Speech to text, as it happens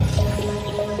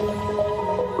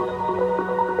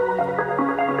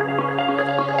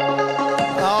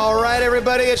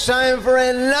everybody. It's time for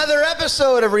another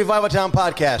episode of Revival Town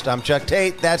Podcast. I'm Chuck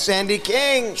Tate. That's Andy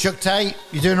King. Chuck Tate,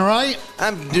 you doing all right?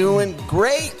 I'm doing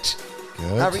great.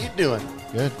 Good. How are you doing?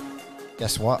 Good.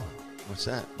 Guess what? What's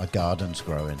that? My garden's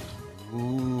growing.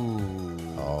 Ooh.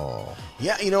 Oh.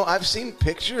 Yeah, you know, I've seen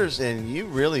pictures, and you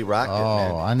really rock it,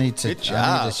 man. Oh, I need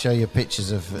to show you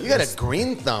pictures of... You got a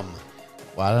green thumb.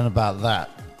 Well, I don't know about that.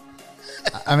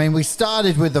 I mean, we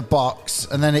started with a box,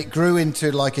 and then it grew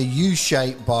into like a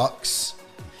U-shaped box.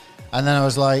 And then I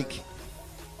was like,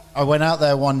 I went out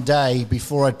there one day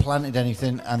before I'd planted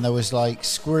anything, and there was like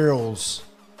squirrels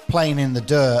playing in the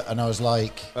dirt, and I was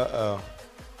like, uh-oh,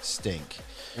 stink.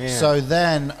 Man. So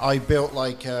then I built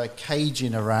like a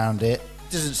caging around it.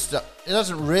 It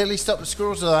doesn't really stop the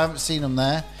squirrels, though I haven't seen them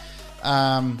there.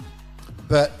 And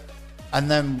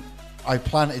then I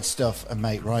planted stuff, and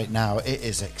mate, right now it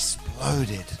is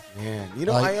exploded. Man, you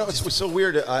know, I know it was so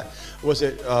weird. Was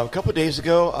it a couple of days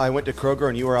ago? I went to Kroger,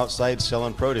 and you were outside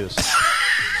selling produce.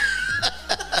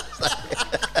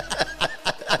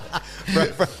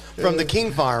 From the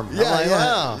King Farm. Yeah, like,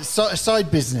 wow.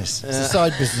 Side business. It's a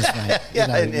side business, mate.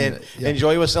 Yeah, and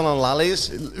Joy was selling lollies.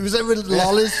 Was that with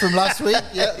lollies from last week?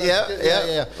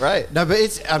 Yeah. Right. No, but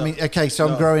it's, I mean, okay, so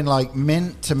I'm growing like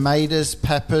mint, tomatoes,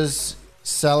 peppers,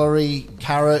 celery,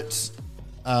 carrots,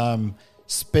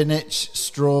 spinach,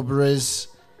 strawberries,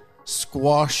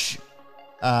 squash,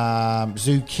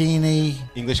 zucchini.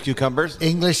 English cucumbers,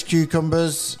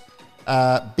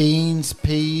 beans,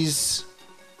 peas,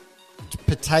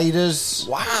 potatoes.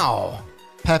 Wow.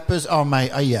 Peppers. Oh,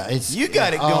 mate. Oh, yeah. You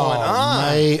got it going on.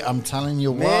 Mate, I'm telling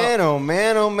you what. Oh,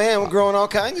 man. We're growing all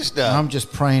kinds of stuff. I'm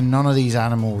just praying none of these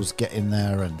animals get in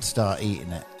there and start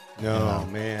eating it. No, you know?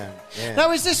 man.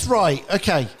 Now, is this right?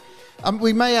 Okay.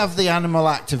 We may have the animal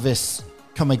activists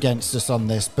come against us on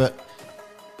this, but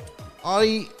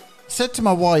I said to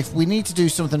my wife, we need to do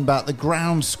something about the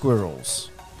ground squirrels,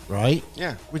 right?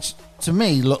 Yeah. Which, to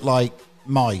me, look like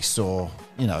mice or...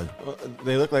 You know,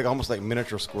 they look like almost like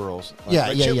miniature squirrels.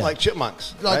 Like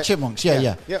chipmunks. Like right? chipmunks,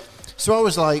 yeah. Yep. So I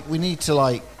was like, we need to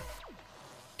like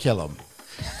kill them.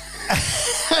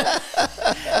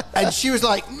 And she was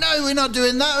like, no, we're not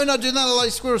doing that. I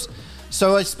like squirrels.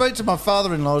 So I spoke to my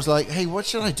father-in-law. I was like, hey, what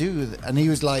should I do? And he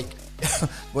was like,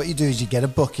 what you do is you get a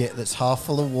bucket that's half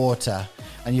full of water,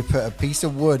 and you put a piece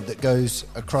of wood that goes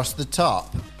across the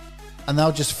top, and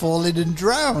they'll just fall in and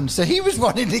drown. So he was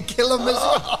wanting to kill them as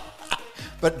well.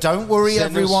 But don't worry,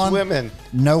 everyone.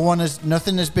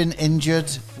 Nothing has been injured.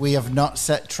 We have not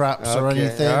set traps or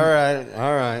anything. All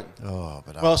right.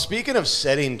 Well, speaking of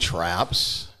setting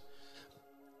traps,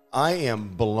 I am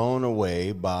blown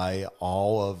away by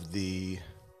all of the,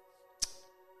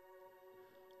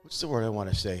 what's the word I want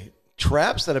to say?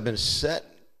 Traps that have been set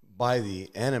by the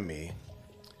enemy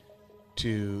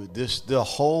to this. The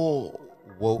whole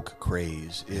woke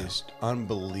craze is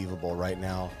unbelievable right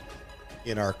now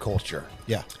in our culture.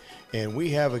 Yeah. And we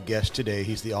have a guest today.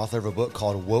 He's the author of a book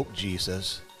called Woke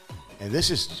Jesus. And this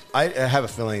is, I have a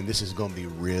feeling this is going to be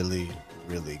really,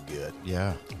 really good.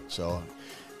 Yeah. So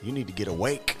you need to get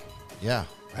awake. Yeah.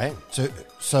 Right?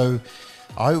 So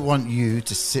I want you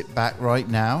to sit back right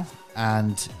now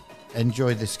and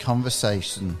enjoy this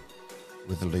conversation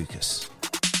with Lucas.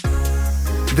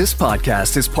 This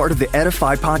podcast is part of the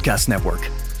Edify Podcast Network.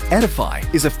 Edify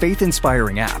is a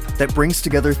faith-inspiring app that brings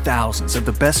together thousands of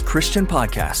the best Christian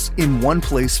podcasts in one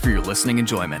place for your listening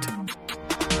enjoyment.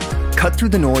 Cut through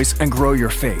the noise and grow your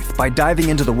faith by diving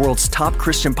into the world's top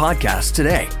Christian podcasts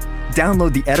today.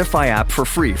 Download the Edify app for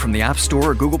free from the App Store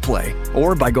or Google Play,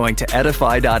 or by going to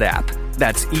edify.app.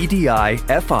 That's edifi.app.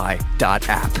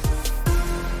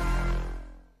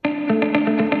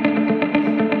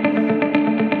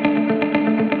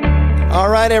 All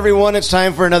right, everyone, it's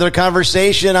time for another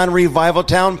conversation on Revival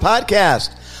Town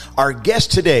Podcast. Our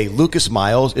guest today, Lucas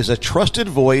Miles, is a trusted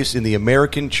voice in the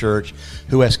American church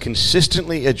who has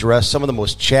consistently addressed some of the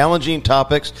most challenging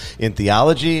topics in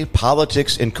theology,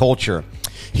 politics, and culture.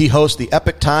 He hosts the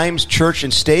Epoch Times Church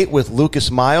and State with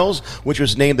Lucas Miles, which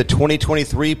was named the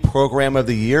 2023 Program of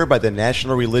the Year by the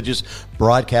National Religious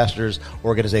Broadcasters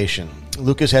Organization.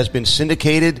 Lucas has been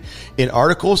syndicated in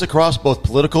articles across both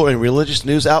political and religious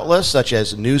news outlets such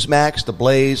as Newsmax, The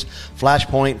Blaze,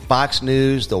 Flashpoint, Fox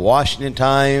News, The Washington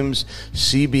Times,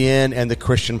 CBN, and The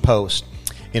Christian Post.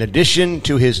 In addition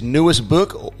to his newest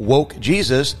book, Woke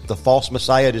Jesus, The False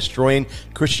Messiah Destroying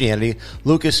Christianity,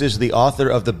 Lucas is the author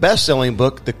of the best-selling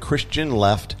book, The Christian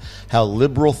Left, How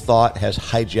Liberal Thought Has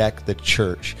Hijacked the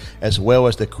Church, as well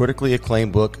as the critically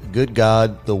acclaimed book, Good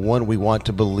God, the One We Want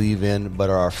to Believe in but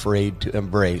Are Afraid to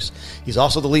Embrace. He's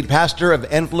also the lead pastor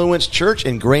of Influence Church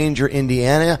in Granger,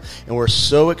 Indiana, and we're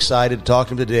so excited to talk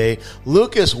to him today.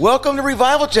 Lucas, welcome to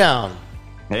Revival Town.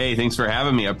 Hey, thanks for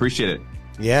having me. I appreciate it.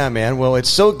 Yeah, man. Well, it's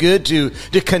so good to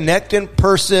connect in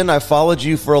person. I followed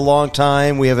you for a long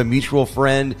time. We have a mutual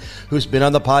friend who's been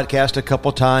on the podcast a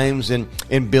couple times, and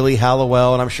Billy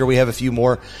Hallowell, and I'm sure we have a few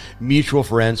more mutual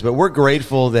friends. But we're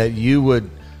grateful that you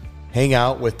would hang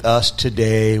out with us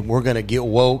today. We're going to get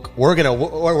woke. We're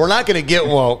not going to get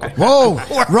woke. Whoa,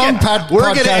 wrong podcast.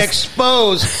 We're going to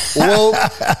expose woke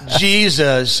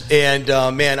Jesus. And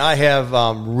man, I have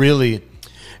really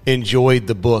enjoyed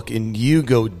the book, and you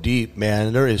go deep,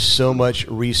 man. There is so much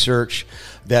research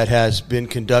that has been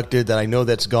conducted that I know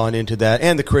that's gone into that,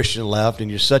 and the Christian left,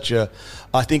 and you're such I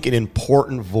think, an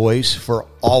important voice for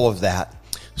all of that.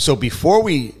 So before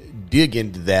we dig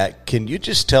into that, can you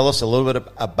just tell us a little bit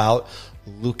about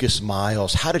Lucas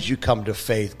Miles? How did you come to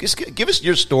faith? Just give us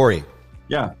your story.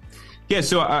 Yeah.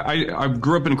 So I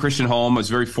grew up in a Christian home. I was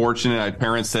very fortunate. I had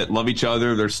parents that love each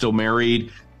other. They're still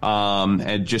married.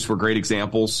 And just were great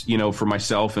examples, for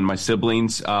myself and my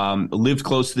siblings. Lived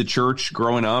close to the church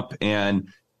growing up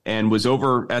and was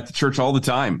over at the church all the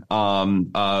time.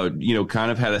 Kind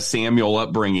of had a Samuel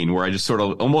upbringing where I just sort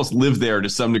of almost lived there to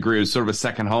some degree. It was sort of a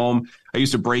second home. I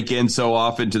used to break in so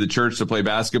often to the church to play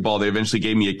basketball. They eventually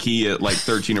gave me a key at like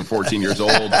 13 or 14 years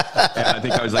old. And I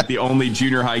think I was like the only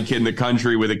junior high kid in the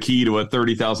country with a key to a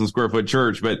 30,000 square foot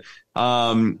church. But,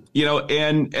 had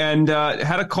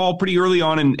a call pretty early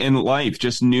on in life.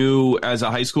 Just knew as a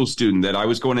high school student that I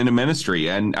was going into ministry,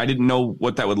 and I didn't know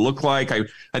what that would look like. I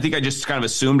think I just kind of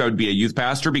assumed I would be a youth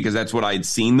pastor because that's what I'd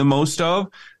seen the most of.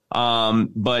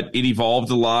 But it evolved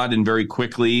a lot and very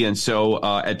quickly. And so,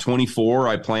 at 24,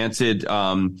 I planted,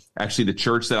 actually the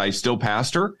church that I still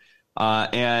pastor,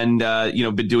 been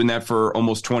doing that for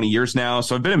almost 20 years now.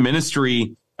 So I've been in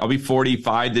ministry. I'll be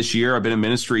 45 this year. I've been in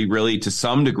ministry really to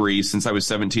some degree since I was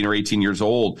 17 or 18 years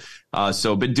old.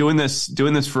 So I've been doing this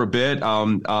for a bit.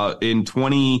 In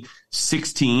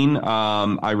 2016,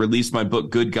 I released my book,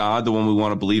 Good God, the One We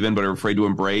Want to Believe in but Are Afraid to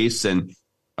Embrace. And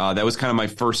that was kind of my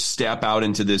first step out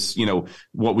into this,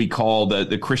 what we call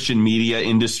the Christian media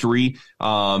industry.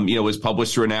 It was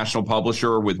published through a national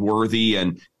publisher with Worthy,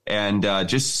 and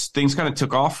just things kind of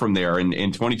took off from there. And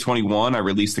in 2021, I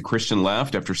released The Christian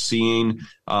Left after seeing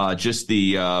just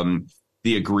the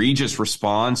egregious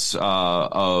response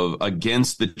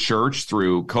against the church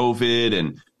through COVID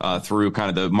and through kind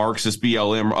of the Marxist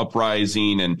BLM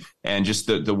uprising and just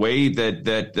the way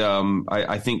that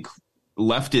I think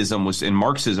leftism and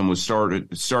Marxism was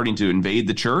starting to invade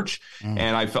the church.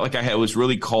 And I felt like I was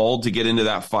really called to get into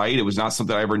that fight. It was not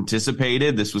something I ever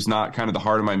anticipated. This was not kind of the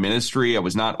heart of my ministry. I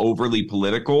was not overly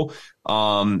political.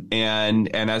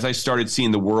 And as I started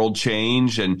seeing the world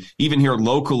change, and even here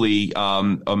locally,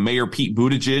 Mayor Pete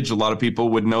Buttigieg, a lot of people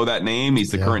would know that name. He's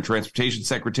the current transportation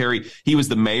secretary. He was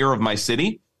the mayor of my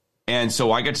city. And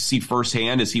so I got to see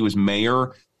firsthand as he was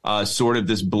mayor, sort of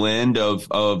this blend of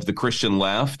the Christian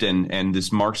left and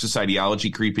this Marxist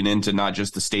ideology creeping into not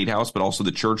just the state house, but also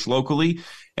the church locally.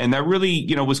 And that really,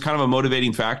 was kind of a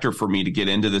motivating factor for me to get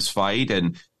into this fight.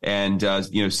 And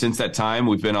since that time,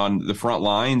 we've been on the front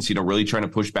lines, really trying to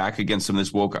push back against some of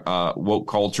this woke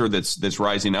culture that's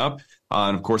rising up.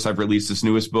 And of course, I've released this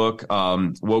newest book,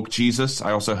 Woke Jesus.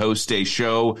 I also host a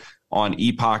show on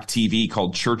Epoch TV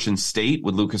called Church and State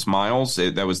with Lucas Miles.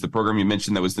 That was the program you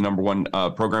mentioned. That was the number one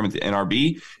program at the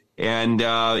NRB. And,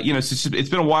 it's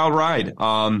been a wild ride.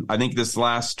 I think this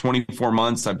last 24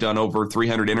 months, I've done over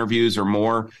 300 interviews or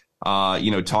more,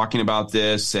 talking about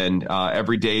this. And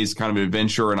every day is kind of an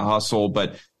adventure and a hustle.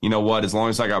 But you know what? As long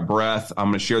as I got breath, I'm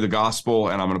going to share the gospel,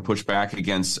 and I'm going to push back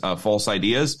against false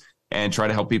ideas and try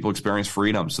to help people experience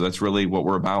freedom. So that's really what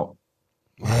we're about.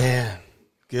 Yeah.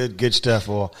 Good stuff.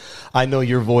 Well, I know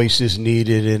your voice is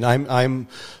needed, and I'm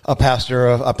a pastor.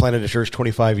 I planted a church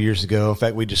 25 years ago. In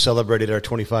fact, we just celebrated our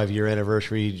 25-year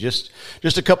anniversary just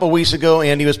a couple of weeks ago.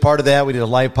 Andy was part of that. We did a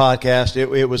live podcast.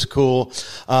 It was cool.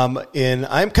 And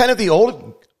I'm kind of the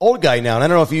old guy now, and I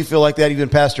don't know if you feel like that. You've been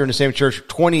pastor in the same church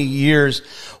 20 years.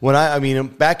 When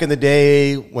back in the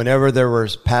day, whenever there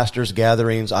was pastors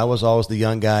gatherings, I was always the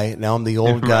young guy. Now I'm the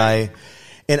old guy,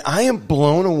 and I am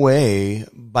blown away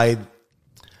by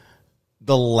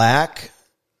the lack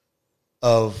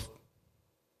of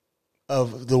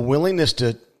the willingness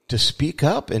to to speak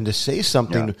up and to say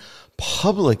something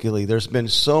publicly. There's been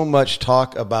so much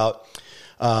talk about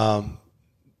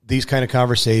these kind of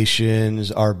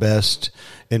conversations are best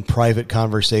in private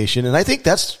conversation. And I think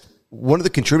that's one of the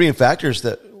contributing factors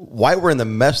that why we're in the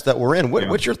mess that we're in.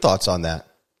 What's your thoughts on that?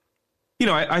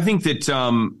 I think that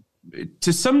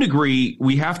to some degree,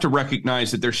 we have to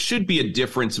recognize that there should be a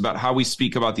difference about how we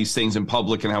speak about these things in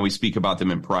public and how we speak about them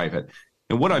in private.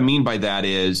 And what I mean by that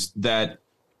is that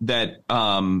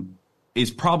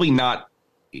is probably not.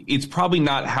 It's probably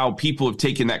not how people have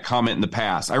taken that comment in the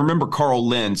past. I remember Carl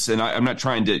Lentz, and I'm not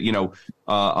trying to,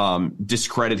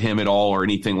 discredit him at all or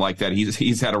anything like that.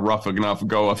 He's had a rough enough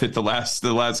go of it the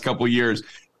last couple of years.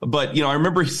 But, I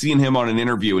remember seeing him on an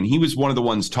interview, and he was one of the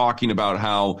ones talking about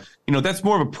how, that's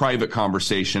more of a private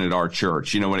conversation at our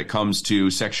church, when it comes to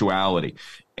sexuality.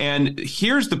 And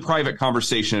here's the private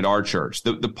conversation at our church.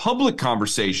 The public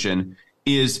conversation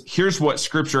is, here's what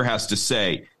Scripture has to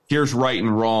say. Here's right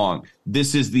and wrong.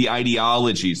 This is the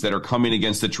ideologies that are coming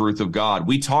against the truth of God.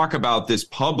 We talk about this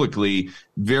publicly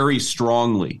very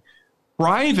strongly.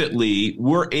 Privately,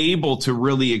 we're able to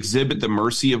really exhibit the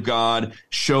mercy of God,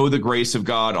 show the grace of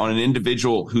God on an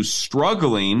individual who's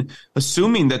struggling,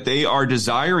 assuming that they are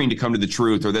desiring to come to the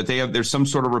truth or that there's some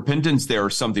sort of repentance there or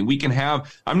something. We can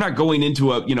have, I'm not going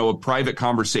into a private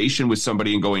conversation with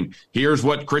somebody and going, here's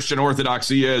what Christian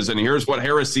orthodoxy is and here's what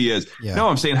heresy is. Yeah. No,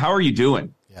 I'm saying, how are you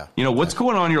doing? Yeah. What's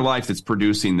going on in your life that's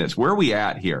producing this? Where are we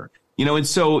at here? And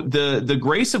so the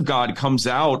grace of God comes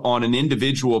out on an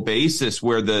individual basis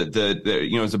where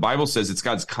the as the Bible says, it's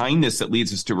God's kindness that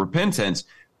leads us to repentance.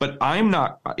 But I'm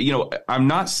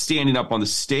not standing up on the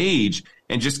stage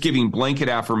and just giving blanket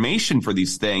affirmation for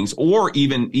these things or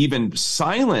even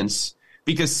silence,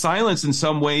 because silence in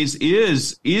some ways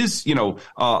is it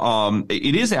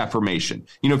is affirmation.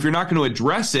 If you're not going to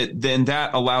address it, then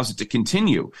that allows it to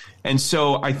continue. And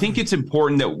so I think it's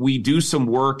important that we do some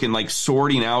work in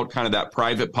sorting out kind of that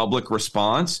private public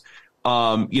response,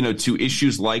 to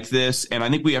issues like this. And I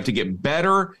think we have to get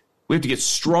better. We have to get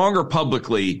stronger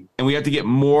publicly, and we have to get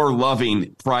more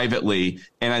loving privately.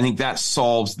 And I think that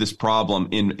solves this problem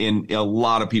in a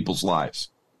lot of people's lives.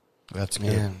 That's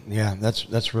good. Yeah,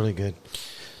 that's really good.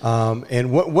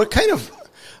 And what kind of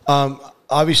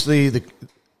obviously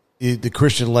the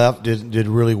Christian left did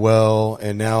really well,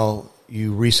 and now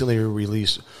you recently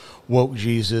released Woke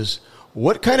Jesus.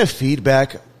 What kind of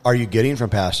feedback are you getting from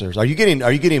pastors? Are you getting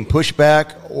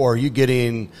pushback, or are you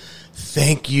getting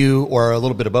thank you, or a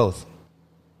little bit of both?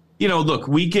 Look,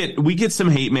 we get some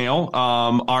hate mail.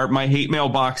 My hate mail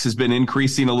box has been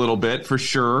increasing a little bit for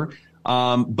sure.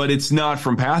 But it's not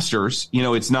from pastors,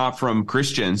 it's not from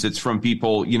Christians. It's from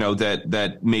people,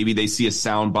 that maybe they see a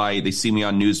soundbite, they see me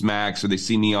on Newsmax, or they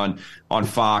see me on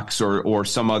Fox or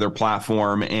some other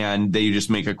platform, and they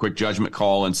just make a quick judgment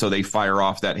call. And so they fire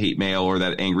off that hate mail or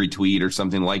that angry tweet or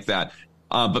something like that.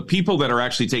 But people that are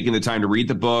actually taking the time to read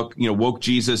the book, Woke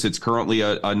Jesus, it's currently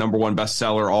a number one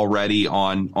bestseller already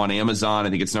on Amazon.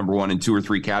 I think it's number one in 2 or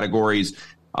 3 categories.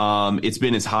 It's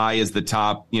been as high as the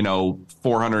top,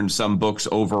 400 and some books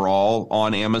overall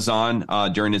on Amazon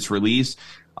during its release,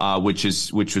 which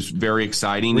was very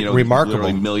exciting. Remarkable.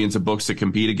 Literally millions of books to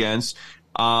compete against.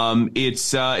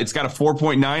 It's got a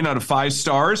 4.9 out of 5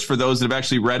 stars for those that have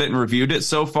actually read it and reviewed it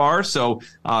so far. So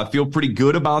feel pretty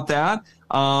good about that.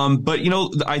 But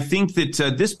I think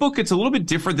that this book, it's a little bit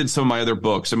different than some of my other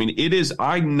books. I mean,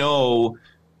 I know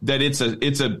that it's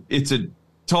a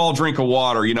tall drink of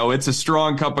water. It's a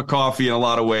strong cup of coffee in a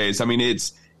lot of ways. I mean,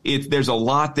 there's a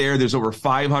lot there. There's over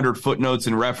 500 footnotes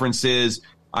and references.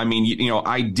 I mean,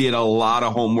 I did a lot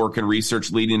of homework and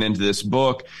research leading into this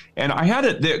book, and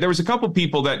there was a couple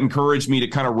people that encouraged me to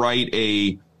kind of write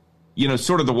a,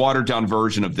 sort of the watered down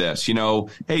version of this.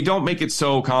 Hey, don't make it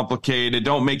so complicated.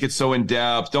 Don't make it so in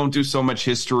depth. Don't do so much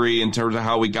history in terms of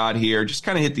how we got here. Just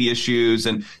kind of hit the issues.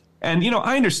 And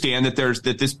I understand that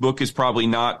this book is probably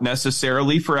not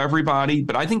necessarily for everybody,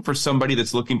 but I think for somebody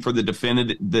that's looking for the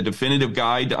definitive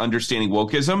guide to understanding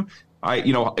wokeism,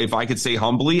 if I could say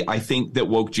humbly, I think that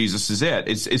Woke Jesus is it.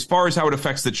 It's as far as how it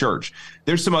affects the church.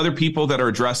 There's some other people that are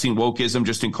addressing wokeism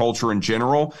just in culture in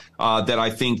general, that I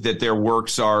think that their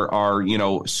works are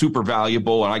super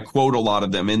valuable. And I quote a lot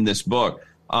of them in this book.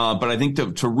 But I think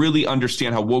to really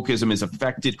understand how wokeism has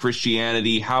affected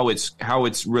Christianity, how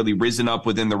it's really risen up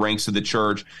within the ranks of the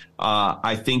church,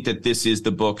 I think that this is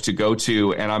the book to go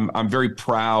to, and I'm very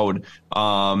proud,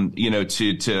 to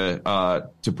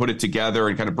put it together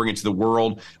and kind of bring it to the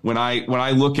world. When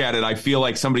I look at it, I feel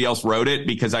like somebody else wrote it,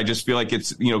 because I just feel like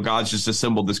it's God's just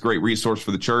assembled this great resource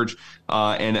for the church,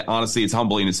 and honestly, it's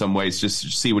humbling in some ways just to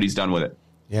see what He's done with it.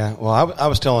 Yeah, well, I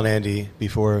was telling Andy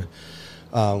before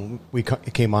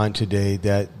came on today,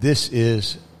 that this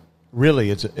is really,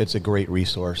 it's a great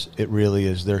resource. It really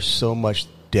is. There's so much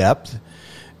depth.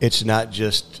 It's not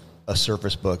just a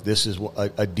surface book. This is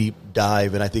a deep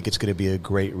dive, and I think it's going to be a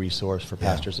great resource for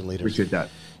pastors and leaders. Appreciate that.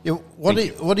 Yeah, what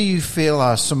do you feel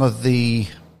are some of the?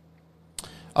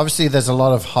 Obviously, there's a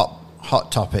lot of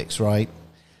hot topics, right?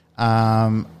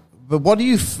 But what do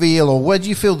you feel, or where do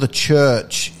you feel the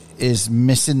church is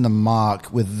missing the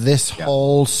mark with this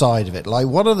whole side of it? Like,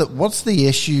 what's the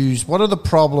issues? What are the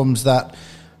problems that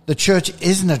the church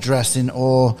isn't addressing,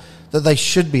 or that they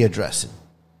should be addressing?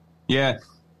 Yeah.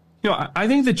 I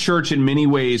think the church in many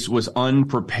ways was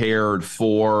unprepared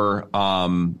for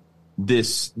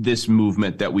this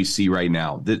movement that we see right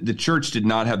now. The church did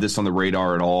not have this on the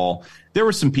radar at all. There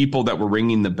were some people that were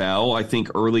ringing the bell, I think,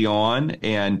 early on,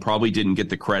 and probably didn't get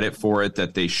the credit for it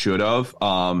that they should have.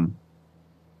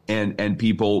 And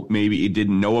people maybe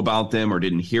didn't know about them or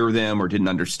didn't hear them or didn't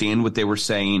understand what they were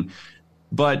saying.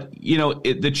 But,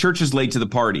 the church is late to the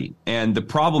party. And the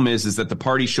problem is that the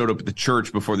party showed up at the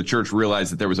church before the church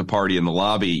realized that there was a party in the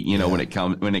lobby, when it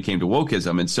came to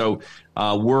wokeism. And so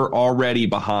we're already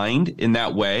behind in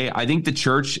that way. I think the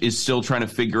church is still trying to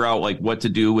figure out what to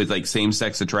do with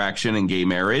same-sex attraction and gay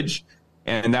marriage.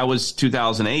 And that was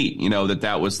 2008,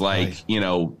 that was right.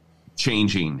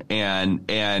 Changing.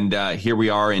 And here we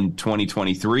are in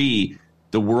 2023.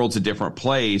 The world's a different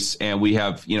place, and we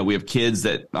have kids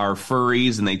that are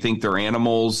furries and they think they're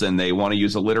animals and they want to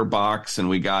use a litter box, and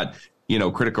we got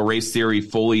critical race theory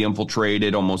fully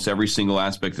infiltrated almost every single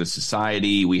aspect of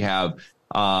society. We have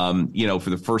for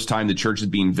the first time the church is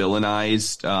being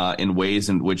villainized in ways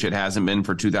in which it hasn't been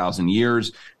for 2,000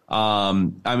 years.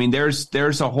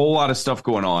 There's a whole lot of stuff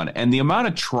going on, and the amount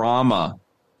of trauma.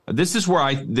 This is where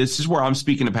I'm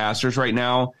speaking to pastors right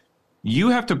now. You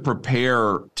have to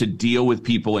prepare to deal with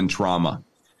people in trauma.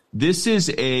 This is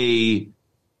the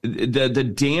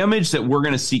damage that we're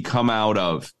going to see come out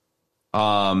of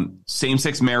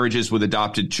same-sex marriages with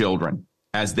adopted children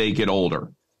as they get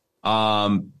older.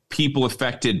 People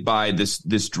affected by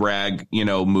this drag,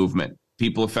 movement.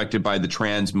 People affected by the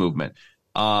trans movement.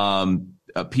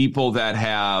 People that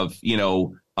have,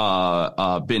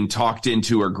 been talked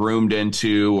into or groomed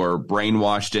into or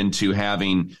brainwashed into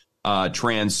having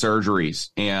trans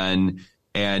surgeries and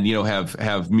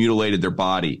have mutilated their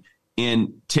body.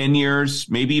 In 10 years,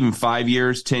 maybe even 5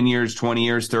 years, 10 years, 20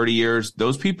 years, 30 years,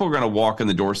 those people are going to walk on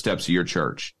the doorsteps of your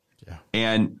church. Yeah.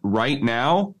 And right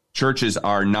now, churches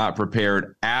are not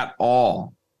prepared at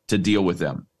all to deal with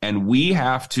them. And we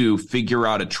have to figure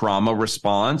out a trauma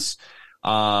response.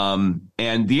 And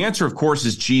the answer, of course,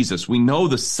 is Jesus. We know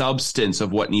the substance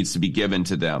of what needs to be given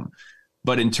to them.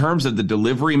 But in terms of the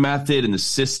delivery method and the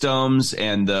systems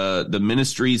and the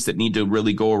ministries that need to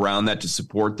really go around that to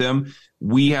support them,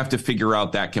 we have to figure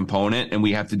out that component, and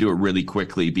we have to do it really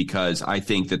quickly, because I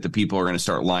think that the people are going to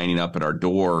start lining up at our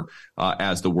door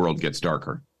as the world gets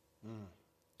darker.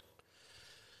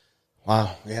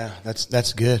 Wow. Yeah,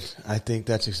 that's good. I think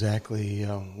that's exactly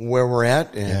where we're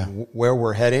at and where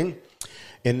we're heading.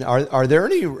 And are there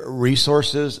any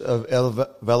resources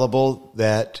available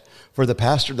that for the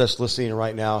pastor that's listening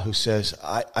right now who says,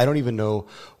 I don't even know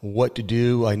what to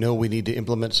do. I know we need to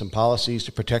implement some policies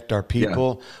to protect our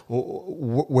people. Yeah.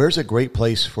 Where's a great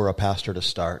place for a pastor to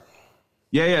start?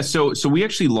 Yeah. So we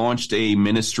actually launched a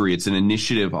ministry. It's an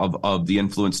initiative of the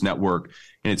Influence Network,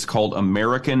 and it's called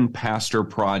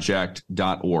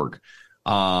AmericanPastorProject.org.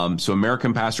 So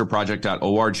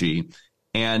AmericanPastorProject.org.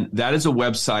 And that is a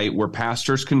website where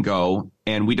pastors can go,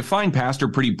 and we define pastor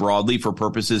pretty broadly for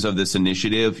purposes of this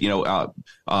initiative.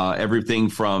 Everything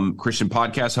from Christian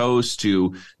podcast hosts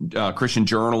to Christian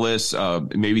journalists,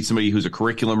 maybe somebody who's a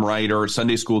curriculum writer,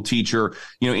 Sunday school teacher,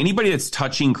 anybody that's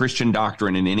touching Christian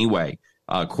doctrine in any way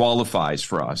qualifies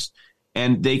for us.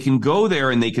 And they can go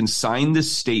there and they can sign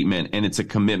this statement, and it's a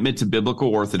commitment to biblical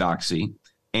orthodoxy.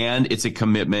 And it's a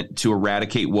commitment to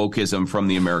eradicate wokeism from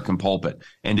the American pulpit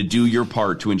and to do your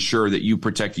part to ensure that you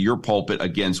protect your pulpit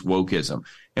against wokeism.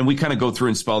 And we kind of go through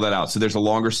and spell that out. So there's a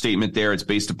longer statement there. It's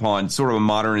based upon sort of a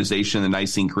modernization of the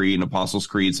Nicene Creed and Apostles'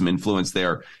 Creed, some influence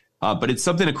there. But it's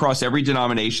something across every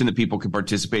denomination that people can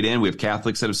participate in. We have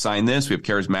Catholics that have signed this. We have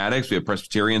Charismatics. We have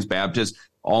Presbyterians, Baptists,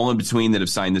 all in between that have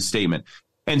signed this statement.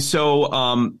 And so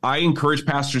I encourage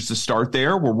pastors to start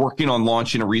there. We're working on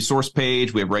launching a resource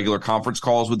page. We have regular conference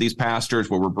calls with these pastors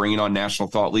where we're bringing on national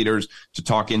thought leaders to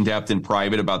talk in depth and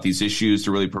private about these issues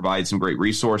to really provide some great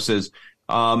resources.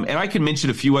 And I can mention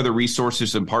a few other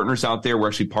resources and partners out there. We're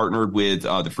actually partnered with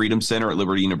the Freedom Center at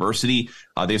Liberty University.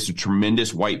 They have some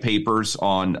tremendous white papers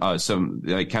on some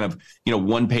kind of,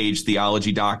 one-page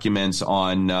theology documents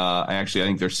on, actually, I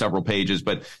think there's several pages,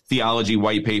 but theology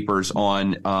white papers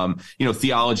on,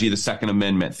 theology of the Second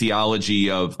Amendment, theology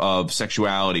of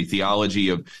sexuality, theology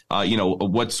of,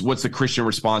 what's the Christian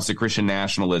response to Christian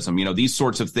nationalism, these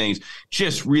sorts of things,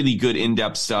 just really good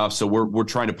in-depth stuff. So we're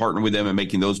trying to partner with them and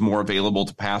making those more available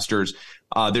to pastors.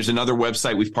 There's another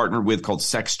website we've partnered with called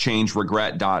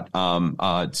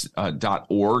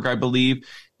sexchangeregret.org, I believe.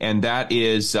 And that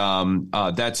is,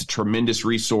 that's a tremendous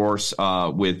resource,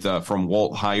 from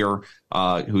Walt Heyer,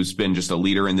 who's been just a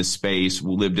leader in this space,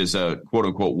 who lived as a quote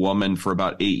unquote woman for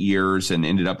about 8 years and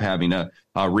ended up having a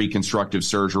reconstructive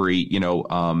surgery,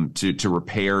 to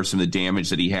repair some of the damage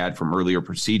that he had from earlier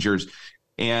procedures.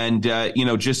 And,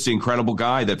 just an incredible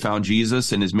guy that found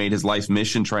Jesus and has made his life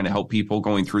mission trying to help people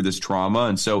going through this trauma.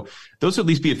 And so those would at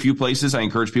least be a few places I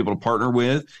encourage people to partner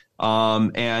with.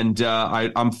 I'm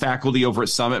faculty over at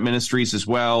Summit Ministries as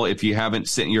well. If you haven't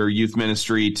sent your youth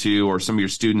ministry to or some of your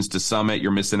students to Summit,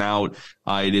 you're missing out.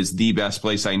 It is the best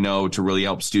place I know to really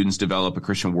help students develop a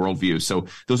Christian worldview. So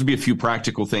those would be a few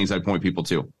practical things I'd point people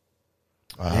to.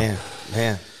 Wow.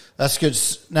 Man. That's good.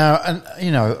 Now, and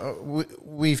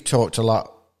we've talked a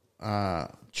lot,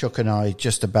 Chuck and I,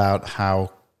 just about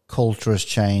how culture has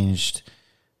changed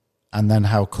and then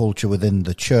how culture within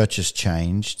the church has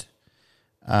changed.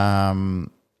 For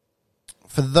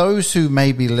those who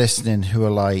may be listening who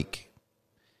are like,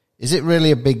 is it really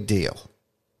a big deal?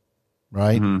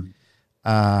 Right? Mm-hmm.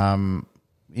 I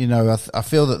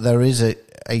feel that there is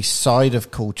a side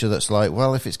of culture that's like,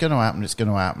 well, if it's going to happen, it's going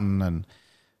to happen. And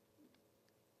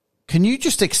can you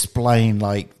just explain,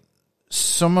 like,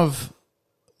 some of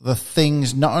the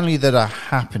things not only that are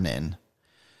happening,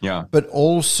 but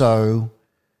also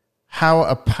how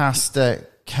a pastor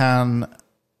can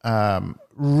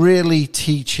really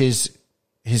teach his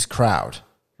crowd,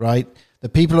 right? The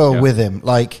people who are with him,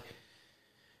 like,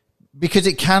 because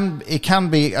it can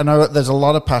be. I know there's a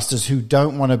lot of pastors who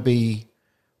don't want to be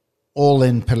all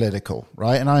in political,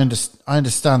 right? And I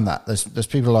understand that. There's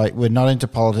people like, we're not into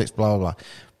politics, blah blah blah.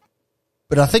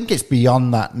 But I think it's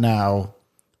beyond that now,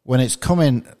 when it's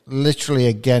coming literally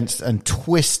against and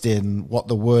twisting what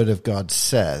the Word of God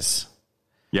says.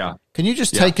 Yeah. Can you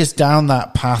just take us down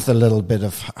that path a little bit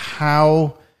of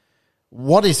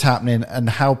what is happening and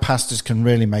how pastors can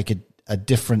really make a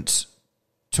difference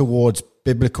towards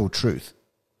biblical truth?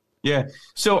 Yeah.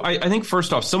 So I think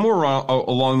first off, somewhere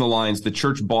along the lines, the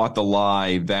church bought the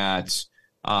lie that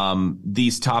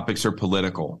these topics are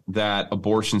political, that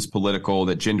abortion's political,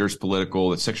 that gender's political,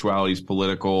 that sexuality is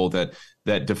political, that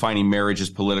defining marriage is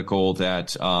political,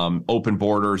 that open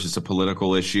borders is a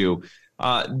political issue.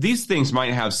 These things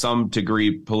might have some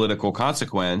degree political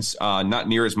consequence, not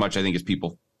near as much, I think, as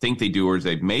people think they do or as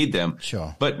they've made them.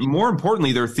 Sure. But more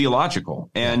importantly, they're theological.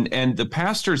 And the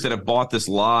pastors that have bought this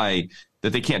lie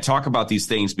that they can't talk about these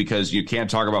things because you can't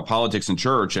talk about politics in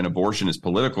church and abortion is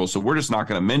political, so we're just not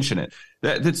going to mention it.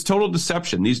 That's total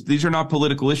deception. These are not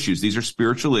political issues. These are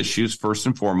spiritual issues, first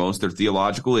and foremost. They're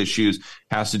theological issues.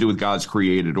 Has to do with God's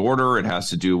created order. It has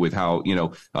to do with how,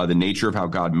 the nature of how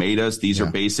God made us. These are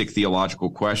basic theological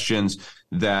questions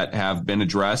that have been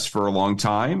addressed for a long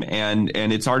time. And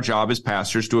it's our job as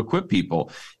pastors to equip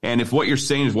people. And if what you're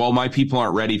saying is, well, my people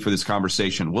aren't ready for this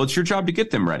conversation, well, it's your job to get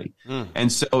them ready.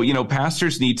 And so,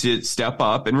 pastors need to step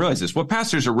up and realize this. What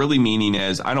pastors are really meaning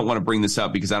is, I don't want to bring this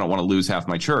up because I don't want to lose half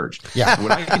my church. Yeah.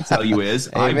 What I can tell you is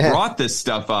I brought this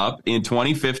stuff up in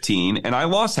 2015 and I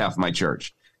lost half my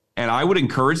church. And I would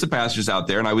encourage the pastors out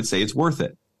there and I would say it's worth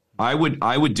it. I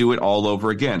would do it all over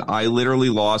again. I literally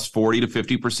lost 40 to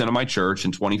 50% of my church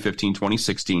in 2015,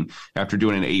 2016 after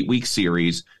doing an 8-week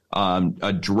series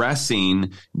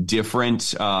addressing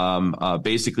different,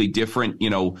 basically different,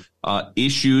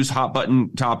 issues, hot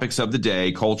button topics of the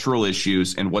day, cultural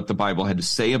issues, and what the Bible had to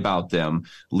say about them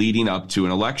leading up to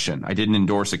an election. I didn't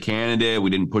endorse a candidate.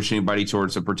 We didn't push anybody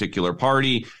towards a particular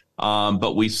party.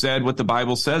 But we said what the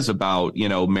Bible says about,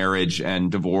 marriage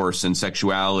and divorce and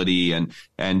sexuality and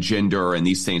gender and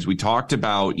these things. We talked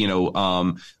about,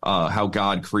 how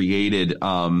God created,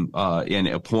 and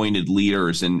appointed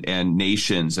leaders and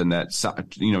nations, and that,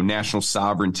 national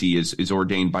sovereignty is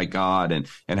ordained by God,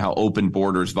 and how open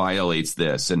borders violates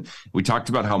this. And we talked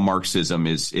about how Marxism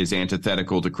is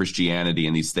antithetical to Christianity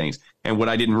and these things. And what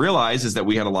I didn't realize is that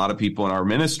we had a lot of people in our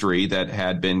ministry that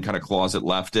had been kind of closet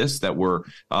leftists that were,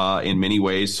 in many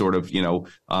ways sort of,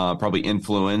 probably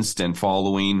influenced and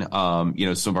following, some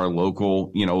of our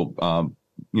local,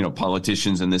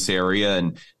 politicians in this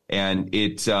area. And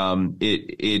it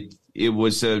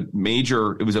was a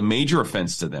major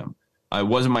offense to them. It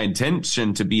wasn't my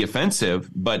intention to be offensive,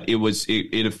 but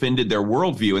it offended their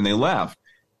worldview, and they left.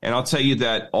 And I'll tell you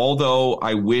that although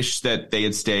I wish that they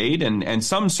had stayed, and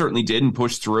some certainly did and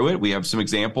pushed through it. We have some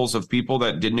examples of people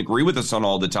that didn't agree with us on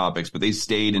all the topics, but they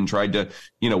stayed and tried to,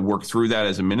 work through that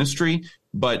as a ministry.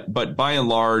 But by and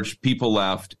large, people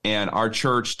left, and our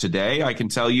church today, I can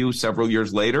tell you several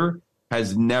years later,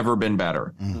 has never been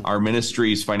better. Mm-hmm. Our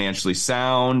ministry is financially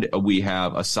sound. We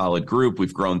have a solid group.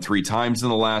 We've grown 3 times in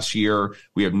the last year.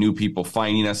 We have new people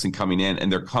finding us and coming in,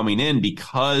 and they're coming in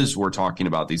because we're talking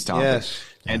about these topics.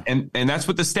 Yes. And that's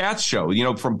what the stats show,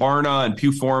 from Barna and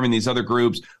Pew Forum and these other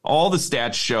groups. All the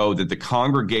stats show that the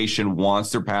congregation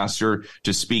wants their pastor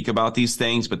to speak about these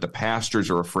things, but the pastors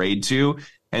are afraid to.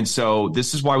 And so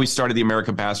this is why we started the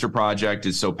American Pastor Project,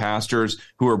 is so pastors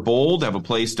who are bold have a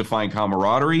place to find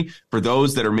camaraderie. For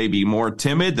those that are maybe more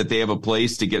timid, that they have a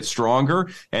place to get stronger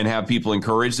and have people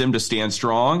encourage them to stand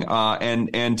strong,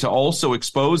 and to also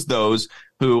expose those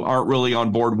who aren't really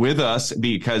on board with us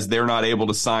because they're not able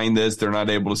to sign this, they're not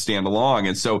able to stand along.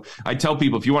 And so I tell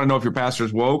people, if you want to know if your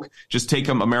pastor's woke, just take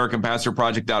them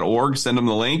AmericanPastorProject.org, send them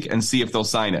the link, and see if they'll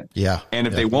sign it. Yeah. And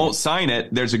if they won't sign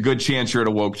it, there's a good chance you're at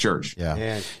a woke church.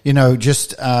 Yeah.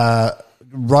 Just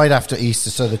right after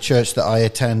Easter, so the church that I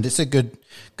attend, it's a good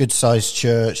sized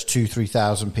church,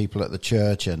 2,000-3,000 people at the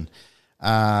church, and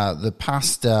the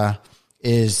pastor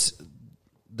is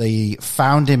the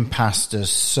founding pastor's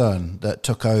son that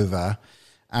took over,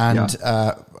 and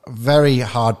very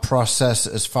hard process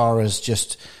as far as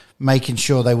just making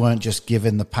sure they weren't just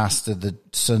giving the pastor, the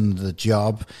son, the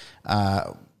job.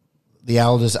 The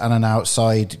elders and an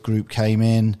outside group came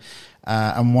in,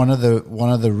 and one of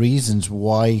the reasons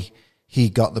why he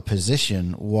got the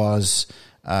position was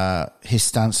his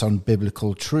stance on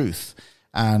biblical truth.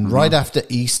 And right after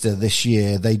Easter this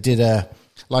year, they did an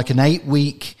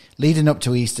 8-week. Leading up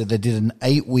to Easter, they did an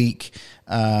 8-week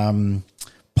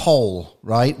poll,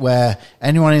 right, where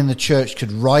anyone in the church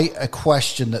could write a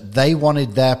question that they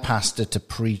wanted their pastor to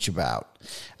preach about.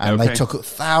 And they took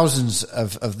thousands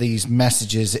of these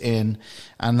messages in,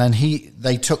 and then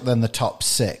they took the top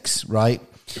 6, right?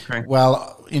 Okay.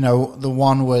 Well,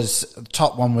 the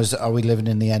top one was, are we living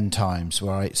in the end times,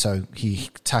 right? So he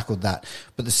tackled that.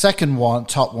 But the second one,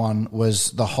 top one,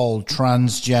 was the whole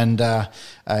transgender,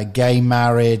 gay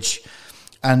marriage.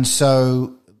 And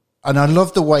I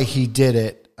love the way he did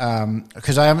it,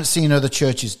 because I haven't seen other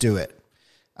churches do it.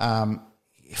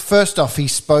 First off, he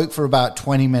spoke for about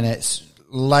 20 minutes,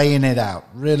 laying it out,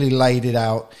 really laid it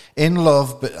out in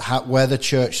love, but where the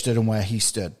church stood and where he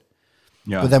stood.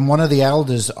 Yeah. But then one of the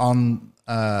elders on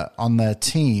their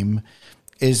team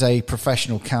is a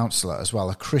professional counselor as well,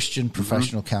 a Christian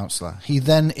professional counselor. He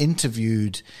then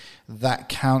interviewed that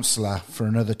counselor for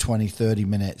another 20, 30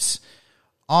 minutes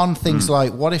on things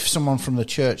like, what if someone from the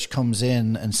church comes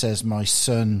in and says, my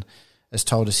son has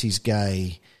told us he's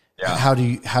gay? Yeah. How do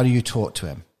you talk to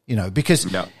him? Because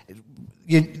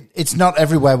it's not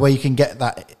everywhere where you can get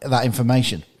that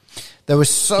information. There were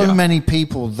so many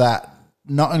people that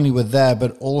not only were there,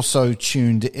 but also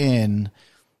tuned in,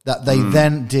 that they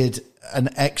then did an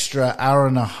extra hour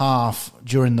and a half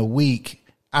during the week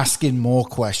asking more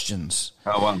questions.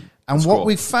 Oh, wow. And what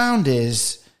we found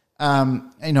is,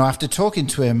 after talking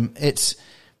to him, it's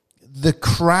the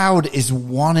crowd is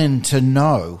wanting to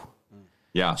know.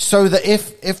 Yeah. So that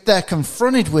if they're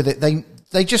confronted with it,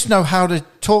 they just know how to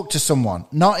talk to someone,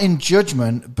 not in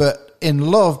judgment, but in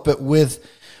love, but with,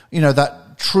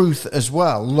 that truth as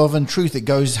well. Love and truth, it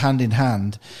goes hand in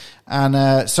hand.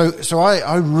 And so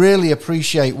I really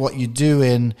appreciate what you do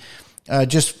in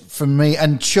just for me.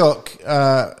 And Chuck,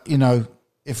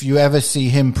 if you ever see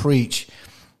him preach,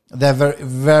 they're very,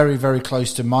 very, very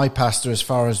close to my pastor as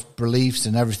far as beliefs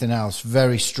and everything else,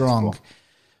 very strong. Cool.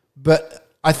 But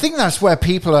I think that's where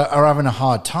people are having a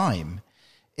hard time,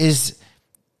 is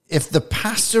if the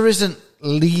pastor isn't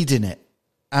leading it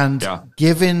and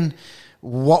giving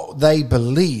what they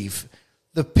believe,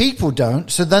 the people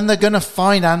don't, so then they're going to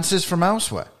find answers from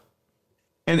elsewhere.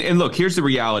 And look, here's the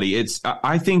reality.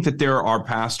 I think that there are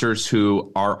pastors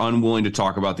who are unwilling to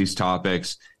talk about these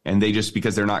topics, and they just,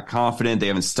 because they're not confident, they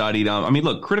haven't studied them. I mean,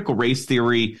 look, critical race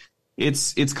theory,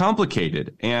 it's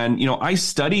complicated. And, I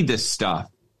study this stuff.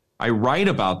 I write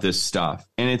about this stuff,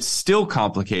 and it's still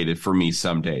complicated for me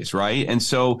some days, right? And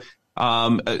so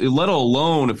let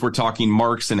alone if we're talking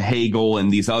Marx and Hegel and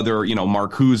these other,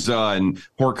 Marcuse and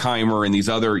Horkheimer and these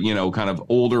other, kind of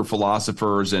older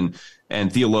philosophers. And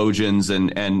theologians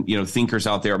and thinkers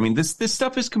out there. I mean, this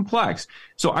stuff is complex.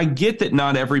 So I get that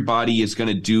not everybody is going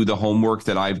to do the homework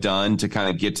that I've done to kind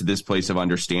of get to this place of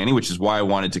understanding, which is why I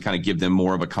wanted to kind of give them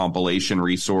more of a compilation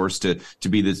resource to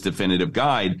be this definitive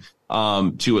guide,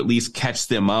 to at least catch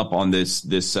them up on this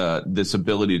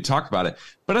ability to talk about it.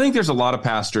 But I think there's a lot of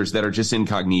pastors that are just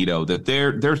incognito, that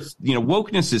they're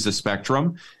wokeness is a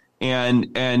spectrum.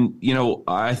 And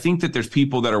I think that there's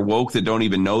people that are woke that don't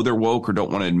even know they're woke or don't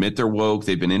want to admit they're woke.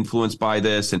 They've been influenced by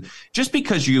this. And just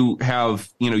because you've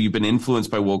been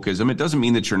influenced by wokeism, it doesn't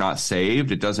mean that you're not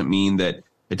saved. It doesn't mean that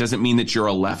you're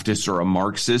a leftist or a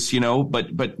Marxist,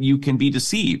 but you can be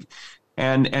deceived.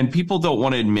 And people don't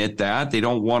want to admit that. They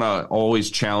don't want to always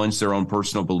challenge their own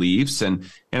personal beliefs. And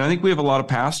I think we have a lot of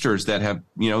pastors that have,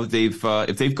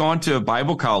 if they've gone to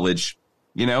Bible college,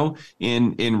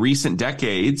 in recent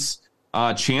decades,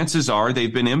 chances are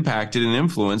they've been impacted and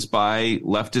influenced by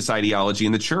leftist ideology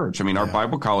in the church. I mean, our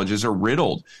Bible colleges are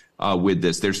riddled with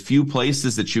this. There's few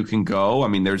places that you can go. I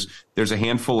mean, there's a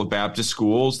handful of Baptist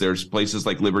schools. There's places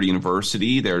like Liberty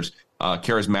University. There's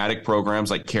charismatic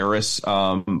programs like Charis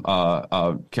in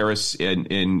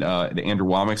Andrew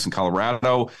Womack's in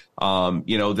Colorado,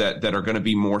 that are going to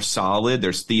be more solid.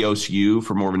 There's Theos U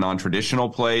for more of a non-traditional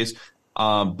place.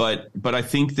 But I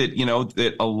think that,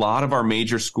 that a lot of our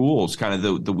major schools, kind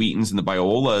of the Wheatons and the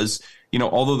Biolas,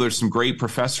 although there's some great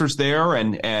professors there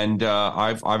and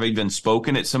I've even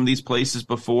spoken at some of these places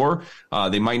before,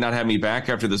 they might not have me back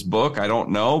after this book. I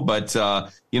don't know. But,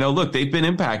 look, they've been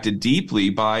impacted deeply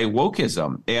by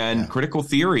wokeism and critical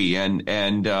theory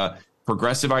and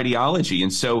progressive ideology.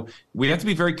 And so we have to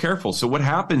be very careful. So what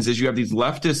happens is you have these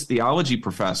leftist theology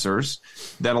professors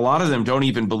that a lot of them don't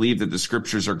even believe that the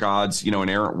scriptures are God's,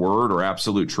 inerrant word or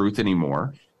absolute truth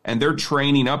anymore. And they're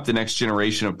training up the next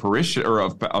generation of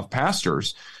of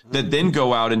pastors that then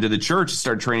go out into the church and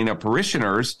start training up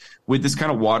parishioners with this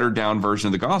kind of watered down version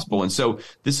of the gospel. And so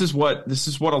this is what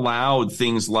allowed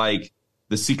things like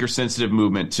the seeker-sensitive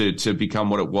movement to become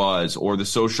what it was, or the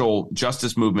social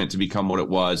justice movement to become what it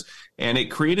was. And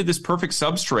it created this perfect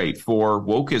substrate for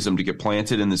wokeism to get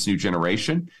planted in this new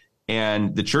generation.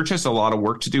 And the church has a lot of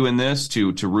work to do in this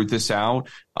to root this out.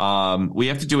 We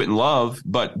have to do it in love,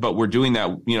 but we're doing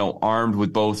that, armed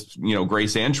with both,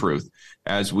 grace and truth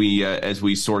as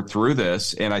we sort through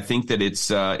this. And I think that it's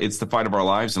the fight of our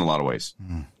lives in a lot of ways.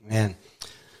 Man,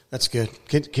 that's good.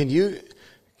 Can you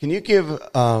give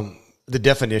the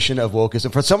definition of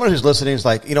wokeism for someone who's listening? Is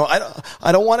like,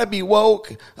 I don't want to be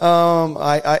woke.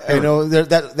 I know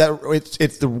that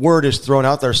it's the word is thrown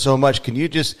out there so much. Can you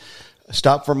just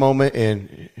stop for a moment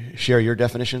and share your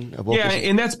definition of wokeism? Yeah,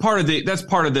 and that's part of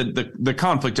the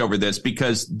conflict over this,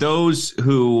 because those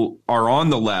who are on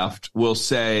the left will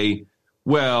say,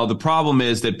 well, the problem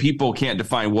is that people can't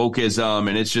define wokeism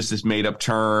and it's just this made up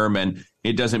term and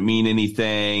it doesn't mean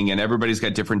anything and everybody's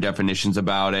got different definitions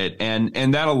about it.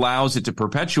 And that allows it to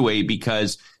perpetuate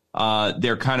because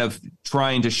they're kind of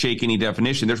trying to shake any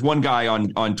definition. There's one guy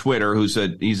on Twitter he's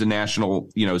a national,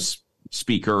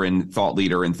 speaker and thought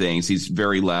leader and things. He's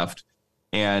very left.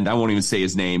 And I won't even say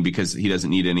his name because he doesn't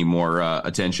need any more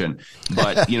attention.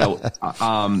 But,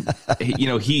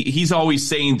 he's always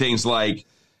saying things like,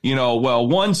 well,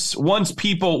 once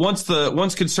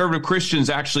conservative Christians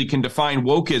actually can define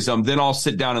wokeism, then I'll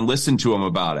sit down and listen to them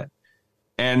about it.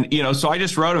 And, so I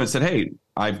just wrote him and said, hey,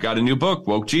 I've got a new book,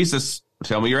 Woke Jesus.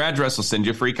 Tell me your address. I'll send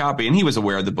you a free copy. And he was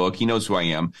aware of the book. He knows who I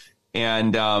am.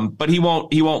 And, but he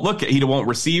won't look at, he won't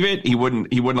receive it. He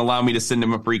wouldn't allow me to send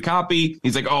him a free copy.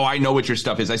 He's like, oh, I know what your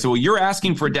stuff is. I said, well, you're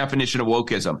asking for a definition of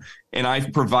wokeism, and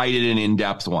I've provided an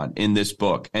in-depth one in this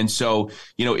book. And so,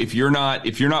 if you're not,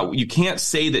 you can't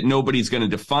say that nobody's going to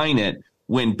define it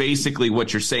when basically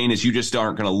what you're saying is you just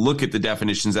aren't going to look at the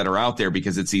definitions that are out there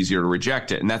because it's easier to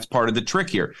reject it. And that's part of the trick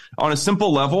here. On a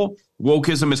simple level,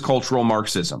 wokeism is cultural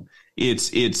Marxism.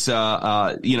 It's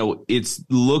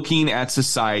looking at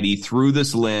society through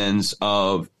this lens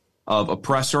of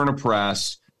oppressor and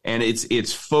oppressed, and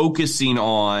it's focusing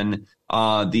on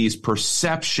these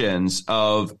perceptions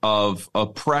of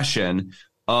oppression,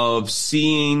 of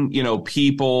seeing,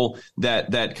 people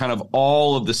that kind of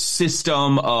all of the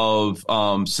system of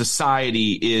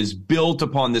society is built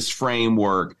upon this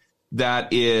framework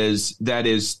that is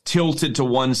tilted to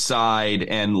one side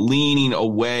and leaning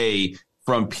away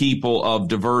from people of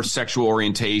diverse sexual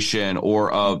orientation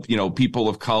or of, people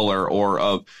of color or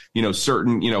of,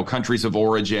 certain, countries of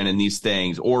origin and these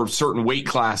things, or certain weight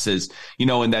classes,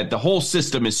 and that the whole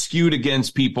system is skewed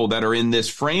against people that are in this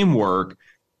framework.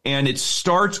 And it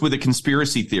starts with a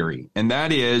conspiracy theory. And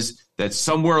that is that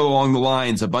somewhere along the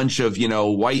lines, a bunch of,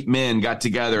 white men got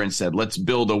together and said, let's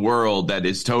build a world that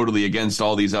is totally against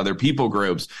all these other people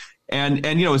groups. And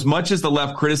as much as the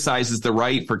left criticizes the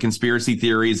right for conspiracy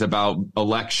theories about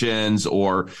elections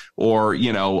or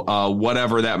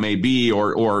whatever that may be,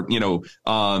 or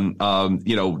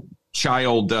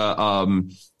child,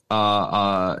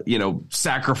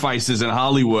 sacrifices in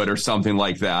Hollywood or something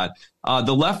like that.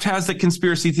 The left has the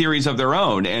conspiracy theories of their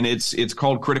own, and it's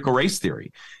called critical race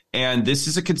theory. And this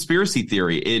is a conspiracy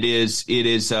theory. It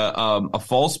is a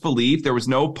false belief. There was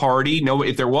no party.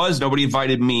 If there was, nobody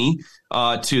invited me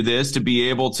to this to be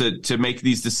able to make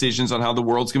these decisions on how the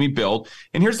world's going to be built.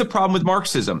 And here's the problem with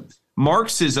Marxism.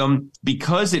 Marxism,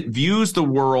 because it views the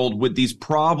world with these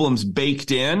problems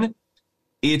baked in,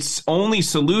 its only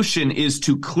solution is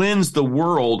to cleanse the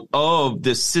world of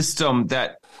the system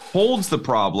that holds the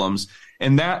problems.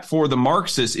 And that, for the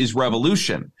Marxists, is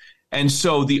revolution. And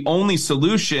so the only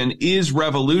solution is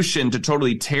revolution, to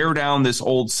totally tear down this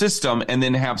old system and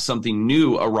then have something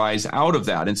new arise out of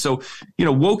that. And so,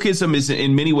 wokeism is,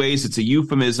 in many ways, it's a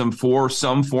euphemism for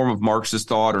some form of Marxist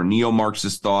thought or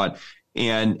neo-Marxist thought.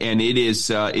 And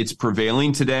it's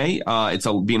prevailing today. It's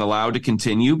being allowed to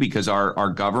continue because our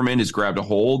government has grabbed a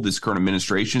hold. This current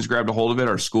administration has grabbed a hold of it.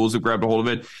 Our schools have grabbed a hold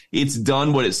of it. It's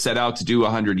done what it set out to do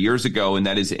 100 years ago, and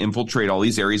that is infiltrate all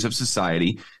these areas of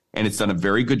society. And it's done a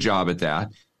very good job at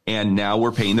that. And now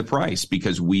we're paying the price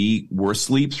because we were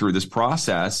asleep through this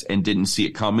process and didn't see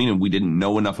it coming, and we didn't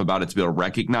know enough about it to be able to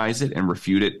recognize it and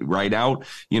refute it right out,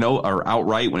 or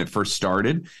outright when it first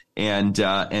started. And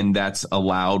that's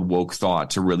allowed woke thought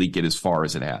to really get as far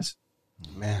as it has.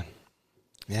 Man.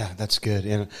 Yeah, that's good.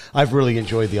 And I've really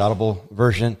enjoyed the Audible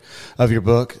version of your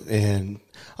book. And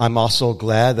I'm also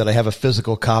glad that I have a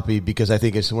physical copy, because I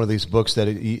think it's one of these books that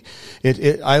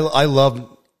I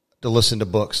love to listen to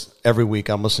books. Every week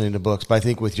I'm listening to books. But I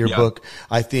think with your book,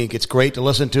 I think it's great to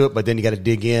listen to it, but then you got to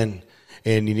dig in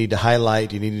and you need to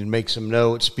highlight, you need to make some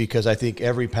notes, because I think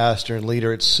every pastor and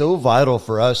leader, it's so vital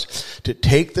for us to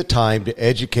take the time to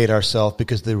educate ourselves,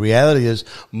 because the reality is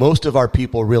most of our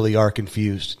people really are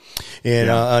confused. And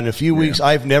in a few weeks,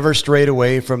 I've never strayed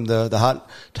away from the hot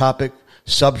topic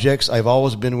subjects. I've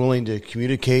always been willing to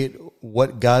communicate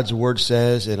what God's word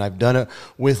says, and I've done it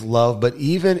with love. But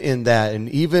even in that, and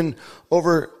even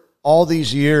over all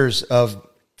these years of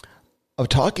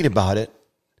talking about it,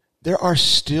 there are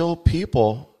still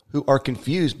people who are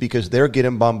confused because they're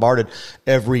getting bombarded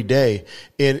every day.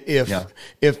 And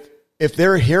if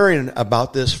they're hearing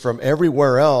about this from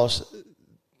everywhere else,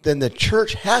 then the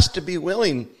church has to be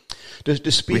willing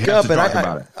to speak up. And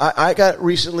I got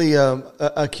recently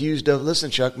accused of, listen,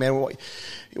 Chuck, man,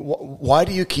 why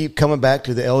do you keep coming back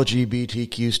to the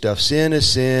LGBTQ stuff? Sin is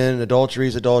sin, adultery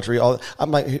is adultery. I'm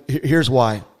like, here's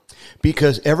why.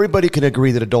 Because everybody can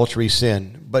agree that adultery is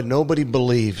sin, but nobody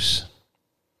believes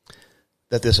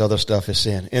that this other stuff is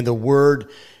sin. And the word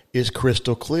is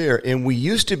crystal clear. And we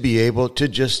used to be able to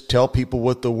just tell people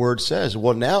what the word says.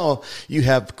 Well, now you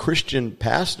have Christian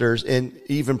pastors and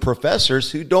even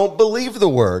professors who don't believe the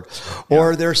word,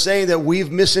 or they're saying that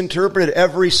we've misinterpreted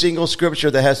every single scripture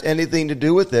that has anything to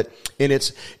do with it. And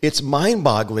it's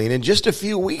mind-boggling. And just a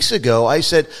few weeks ago, I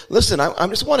said, listen, I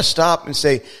just want to stop and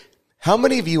say, how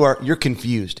many of you're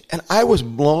confused? And I was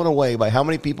blown away by how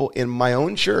many people in my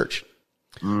own church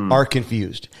are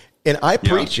confused. And I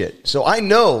preach it. So I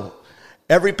know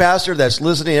every pastor that's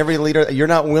listening, every leader, you're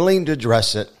not willing to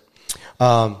address it.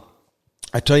 I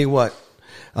tell you what,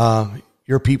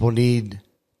 your people need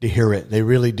to hear it. They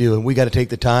really do. And we got to take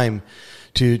the time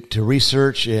to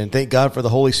research, and thank God for the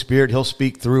Holy Spirit. He'll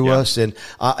speak through us. And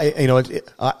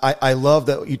I love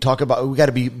that you talk about, we got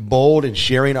to be bold in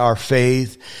sharing our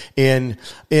faith, and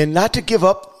not to give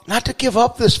up. Not to give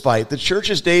up this fight. The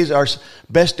church's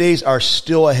best days are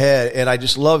still ahead. And I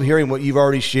just love hearing what you've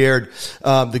already shared,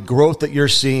 the growth that you're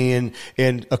seeing.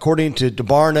 And according to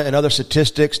DeBarna and other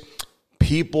statistics,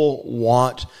 people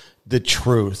want the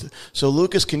truth. So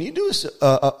Lucas, can you do us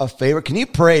a favor? Can you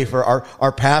pray for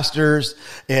our pastors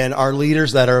and our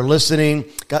leaders that are listening?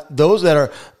 Those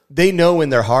that they know in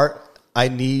their heart, I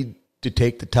need to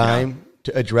take the time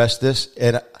to address this.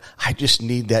 And I just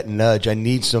need that nudge. I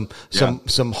need some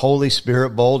Holy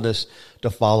Spirit boldness to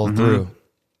follow through.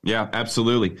 Yeah,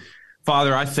 absolutely.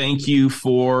 Father, I thank you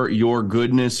for your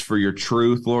goodness, for your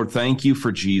truth. Lord, thank you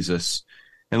for Jesus.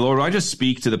 And Lord, I just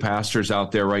speak to the pastors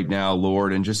out there right now,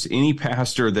 Lord, and just any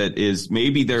pastor that is,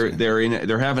 maybe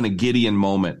they're having a Gideon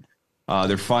moment.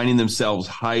 They're finding themselves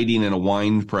hiding in a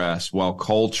wine press while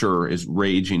culture is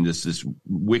raging this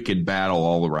wicked battle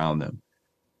all around them.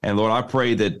 And Lord, I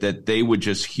pray that they would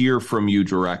just hear from you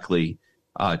directly,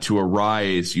 to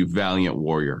arise, you valiant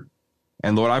warrior.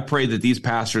 And Lord, I pray that these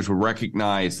pastors will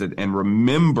recognize that and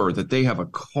remember that they have a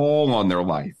call on their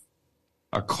life,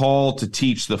 a call to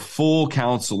teach the full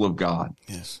counsel of God.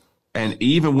 Yes. And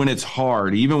even when it's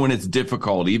hard, even when it's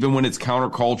difficult, even when it's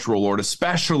countercultural, Lord,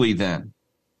 especially then,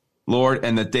 Lord,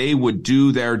 and that they would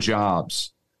do their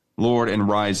jobs, Lord, and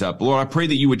rise up. Lord, I pray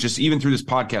that you would just, even through this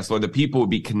podcast, Lord, that people would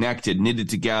be connected, knitted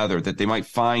together, that they might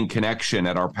find connection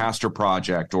at our pastor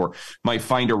project, or might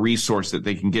find a resource that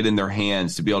they can get in their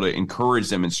hands to be able to encourage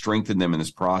them and strengthen them in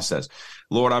this process.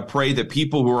 Lord, I pray that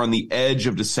people who are on the edge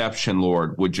of deception,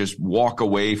 Lord, would just walk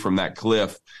away from that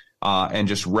cliff and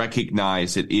just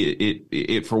recognize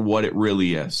it for what it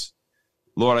really is.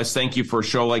 Lord, I thank you for a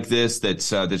show like this that's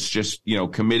just,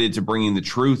 committed to bringing the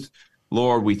truth.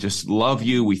 Lord, we just love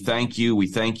you. We thank you. We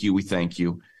thank you. We thank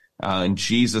you. In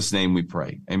Jesus' name we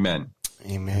pray. Amen.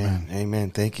 Amen.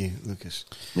 Amen. Thank you, Lucas.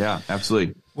 Yeah,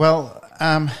 absolutely. Well,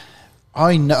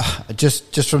 I know,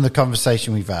 just from the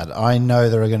conversation we've had, I know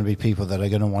there are going to be people that are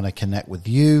going to want to connect with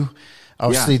you.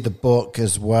 Obviously, the book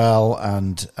as well.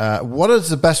 And what is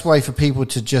the best way for people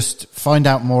to just find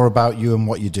out more about you and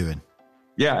what you're doing?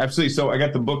 Yeah, absolutely. So I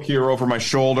got the book here over my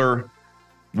shoulder,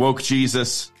 Woke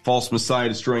Jesus, False Messiah,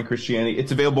 Destroying Christianity.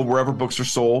 It's available wherever books are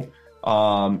sold.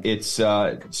 It's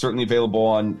certainly available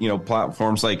on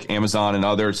platforms like Amazon and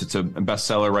others. It's a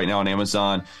bestseller right now on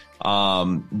Amazon.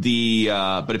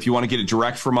 But if you want to get it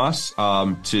direct from us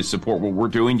to support what we're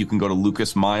doing, you can go to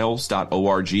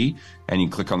lucasmiles.org and you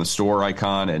can click on the store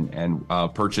icon and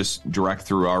purchase direct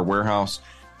through our warehouse.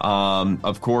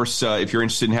 Of course, if you're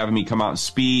interested in having me come out and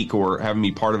speak or having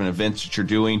me part of an event that you're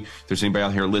doing, if there's anybody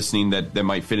out here listening that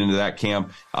might fit into that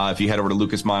camp, if you head over to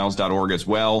lucasmiles.org as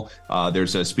well,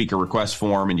 there's a speaker request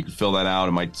form and you can fill that out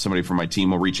and somebody from my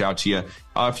team will reach out to you.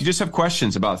 If you just have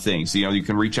questions about things, you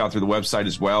can reach out through the website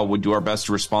as well. We'll do our best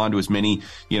to respond to as many,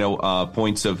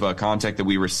 points of contact that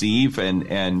we receive,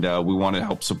 and we want to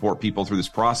help support people through this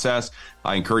process.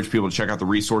 I encourage people to check out the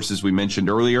resources we mentioned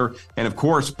earlier. And of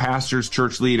course, pastors,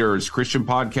 church leaders, Christian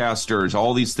podcasters,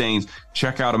 all these things,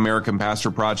 check out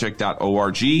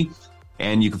AmericanPastorProject.org.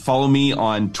 And you can follow me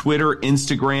on Twitter,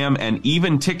 Instagram, and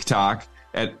even TikTok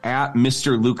at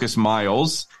Mr. Lucas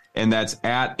Miles. And that's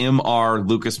at Mr.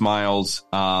 Lucas Miles.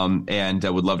 And I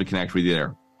would love to connect with you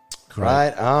there. Great.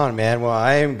 Right on, man. Well,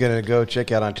 I am going to go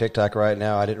check out on TikTok right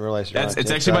now. I didn't realize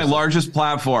it's actually my largest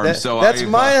platform. That's what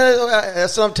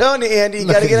I'm telling you, Andy. You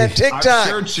got to get on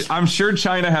TikTok. I'm sure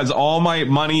China has all my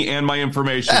money and my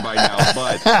information by now.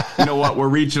 But you know what? We're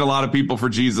reaching a lot of people for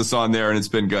Jesus on there, and it's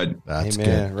been good. That's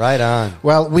Amen. Good. Right on.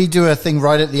 Well, we do a thing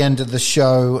right at the end of the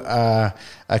show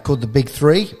called the Big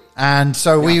Three. And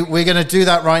so we're going to do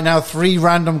that right now. 3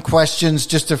 random questions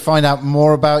just to find out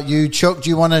more about you. Chuck, do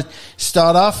you want to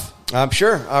start off?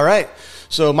 Sure. All right.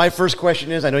 So my first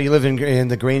question is, I know you live in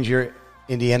the Granger,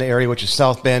 Indiana area, which is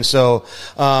South Bend. So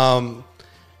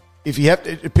if you have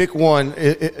to pick one,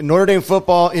 Notre Dame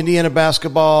football, Indiana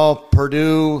basketball,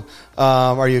 Purdue,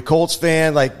 are you a Colts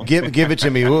fan? Like, give it to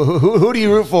me. Who do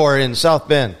you root for in South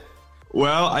Bend?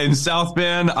 Well, in South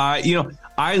Bend,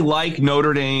 I like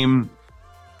Notre Dame.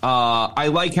 I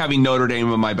like having Notre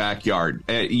Dame in my backyard.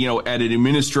 At an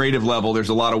administrative level, there's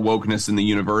a lot of wokeness in the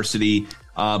university,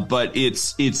 but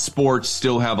its sports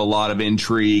still have a lot of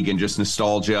intrigue and just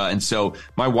nostalgia. And so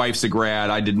my wife's a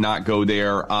grad. I did not go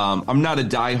there. I'm not a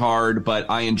diehard, but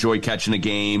I enjoy catching a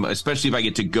game, especially if I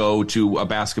get to go to a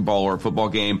basketball or a football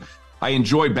game. I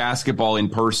enjoy basketball in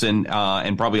person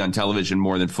and probably on television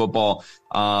more than football.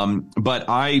 But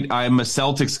I'm a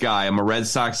Celtics guy. I'm a Red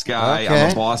Sox guy. Okay.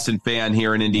 I'm a Boston fan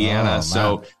here in Indiana.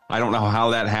 So I don't know how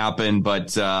that happened,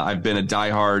 but I've been a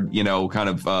diehard, kind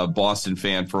of Boston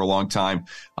fan for a long time.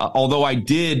 Although I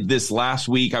did this last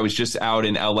week, I was just out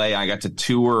in LA. I got to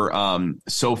tour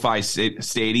SoFi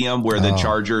Stadium where the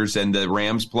Chargers and the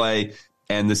Rams play.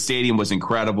 And the stadium was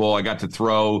incredible. I got to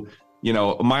throw,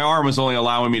 my arm was only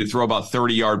allowing me to throw about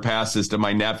 30-yard passes to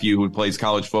my nephew who plays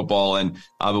college football. And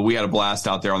but we had a blast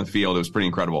out there on the field. It was pretty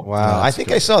incredible. Wow. I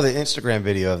think I saw the Instagram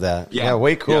video of that. Yeah,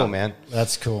 way cool, man.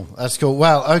 That's cool.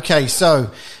 Well, okay. So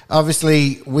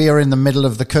obviously we are in the middle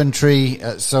of the country.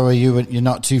 So are you. You're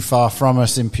not too far from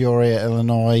us in Peoria,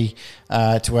 Illinois,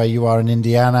 to where you are in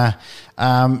Indiana.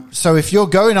 So if you're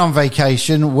going on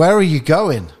vacation, where are you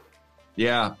going?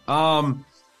 Yeah.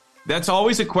 That's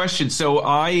always a question. So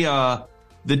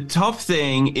the tough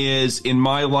thing is in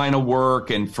my line of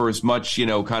work, and for as much,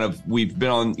 we've been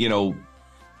on,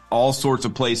 all sorts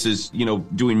of places,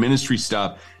 doing ministry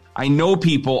stuff. I know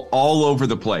people all over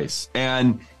the place.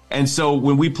 And so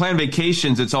when we plan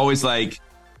vacations, it's always like,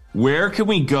 where can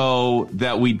we go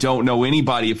that we don't know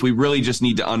anybody if we really just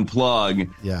need to unplug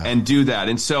and do that?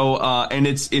 And so, and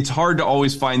it's hard to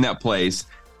always find that place.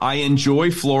 I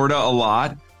enjoy Florida a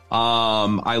lot.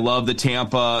 I love the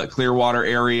Tampa, Clearwater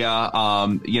area,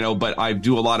 but I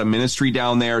do a lot of ministry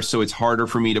down there, so it's harder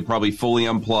for me to probably fully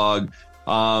unplug.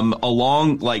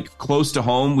 Along close to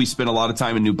home, we spent a lot of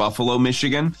time in New Buffalo,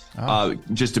 Michigan.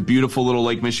 Just a beautiful little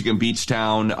Lake Michigan beach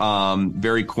town,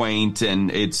 very quaint. And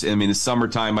the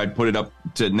summertime, I'd put it up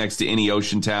to next to any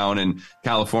ocean town in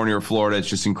California or Florida. It's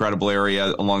just an incredible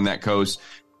area along that coast.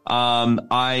 I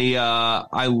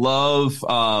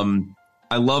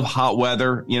love hot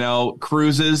weather,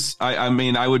 cruises.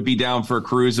 I would be down for a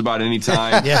cruise about any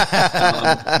time.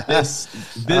 This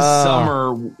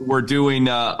summer, we're doing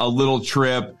a little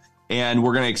trip, and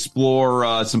we're going to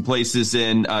explore some places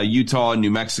in Utah and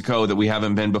New Mexico that we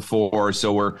haven't been before.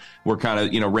 So we're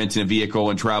kind of, renting a vehicle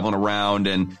and traveling around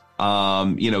and,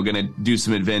 going to do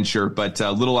some adventure, but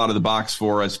a little out of the box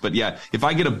for us. But yeah, if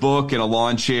I get a book and a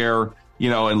lawn chair,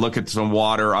 and look at some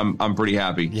water, I'm pretty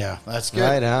happy. Yeah, that's good.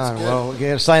 Right on. Well, we're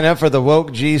going to sign up for the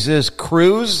Woke Jesus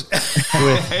Cruise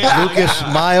with Lucas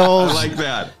Miles. I like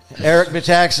that. Eric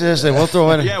Metaxas, and we'll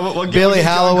throw in we'll Billy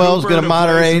Hallowell's going to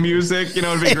moderate. Some music,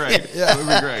 it'd be great. It would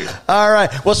be great. All right.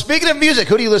 Well, speaking of music,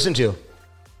 who do you listen to?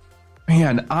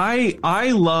 Man, I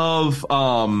love,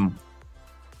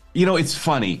 it's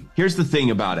funny. Here's the thing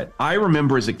about it. I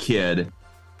remember as a kid,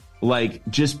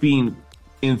 just being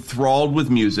enthralled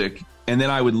with music. And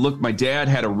then I would look, my dad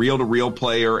had a reel-to-reel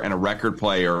player and a record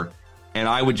player, and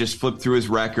I would just flip through his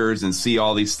records and see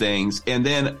all these things. And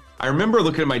then I remember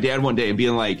looking at my dad one day and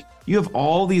being like, you have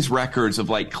all these records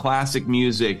of classic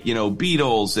music,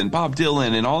 Beatles and Bob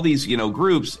Dylan and all these,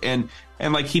 groups. And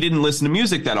he didn't listen to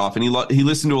music that often. He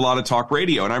listened to a lot of talk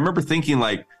radio. And I remember thinking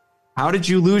how did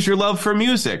you lose your love for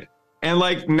music? And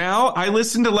now I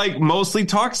listen to mostly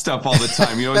talk stuff all the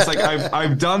time. It's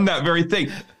I've done that very thing.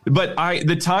 But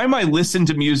the time I listen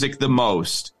to music the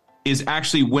most is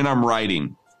actually when I'm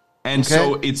writing. And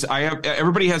so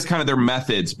everybody has kind of their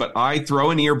methods, but I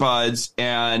throw in earbuds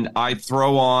and I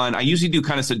usually do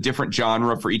kind of a different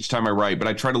genre for each time I write, but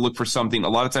I try to look for something. A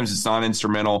lot of times it's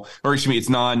non-instrumental, or excuse me, it's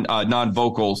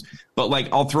non-vocals, but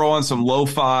I'll throw on some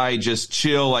lo-fi, just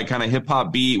chill, kind of hip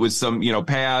hop beat with some,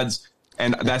 pads.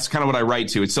 And that's kind of what I write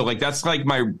to. And so that's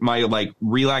my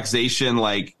relaxation,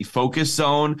 focus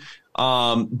zone.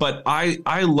 But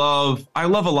I love a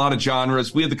lot of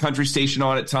genres. We have the country station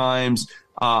on at times.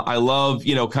 I love,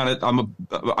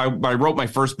 I wrote my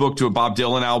first book to a Bob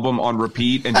Dylan album on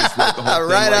repeat and just wrote the whole thing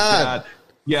that.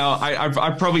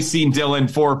 I've probably seen Dylan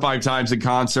 4 or 5 times in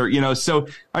concert, so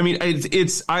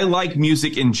I like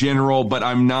music in general, but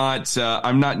I'm not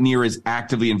near as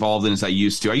actively involved in as I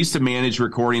used to. I used to manage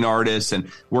recording artists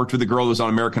and worked with a girl who was on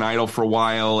American Idol for a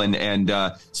while and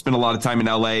spent a lot of time in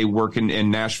LA working in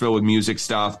Nashville with music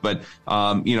stuff. But,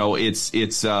 I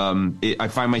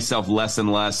find myself less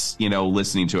and less,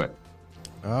 listening to it.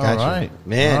 All right,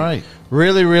 man. All right.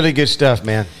 Really, really good stuff,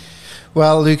 man.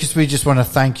 Well, Lucas, we just want to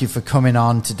thank you for coming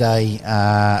on today.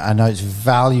 I know it's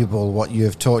valuable what you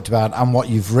have talked about and what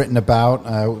you've written about.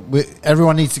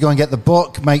 Everyone needs to go and get the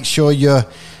book. Make sure you're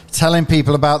telling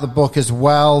people about the book as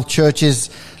well. Churches,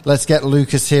 let's get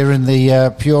Lucas here in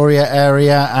the Peoria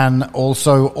area and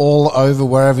also all over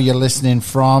wherever you're listening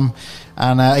from.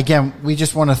 And again, we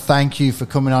just want to thank you for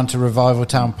coming on to Revival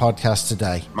Town Podcast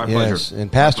today. My pleasure.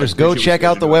 And pastors, go check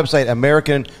out the website,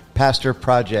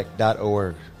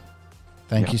 AmericanPastorProject.org.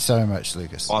 Thank you so much,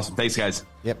 Lucas. Awesome. Thanks, guys.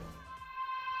 Yep.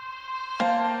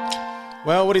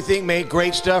 Well, what do you think, mate?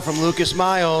 Great stuff from Lucas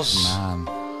Miles. Man,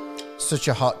 such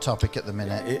a hot topic at the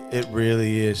minute. It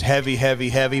really is. Heavy, heavy,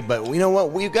 heavy. But you know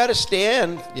what? We've got to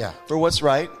stand for what's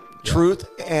right. Yeah. Truth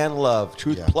and love.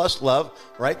 Truth plus love,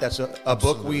 right? That's a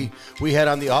book we had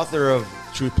on the author of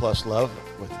Truth Plus Love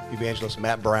with evangelist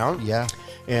Matt Brown. Yeah.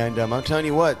 And I'm telling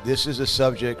you what, this is a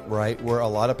subject, right, where a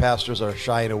lot of pastors are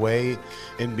shying away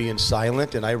and being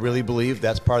silent. And I really believe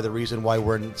that's part of the reason why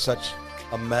we're in such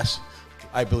a mess.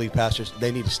 I believe pastors,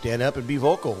 they need to stand up and be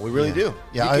vocal. We really do.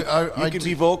 Yeah, you can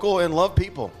be vocal and love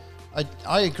people.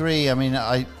 I agree. I mean,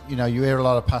 you hear a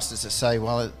lot of pastors that say,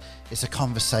 well, it's a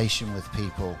conversation with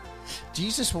people.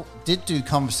 Jesus did do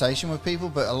conversation with people,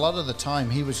 but a lot of the time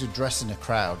he was addressing a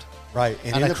crowd. Right.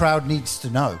 And a crowd needs to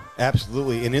know.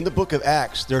 Absolutely. And in the book of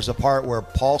Acts, there's a part where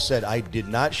Paul said, I did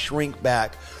not shrink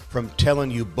back from telling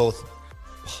you both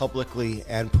publicly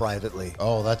and privately.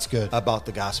 Oh, that's good. About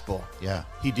the gospel. Yeah.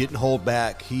 He didn't hold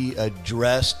back. He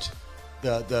addressed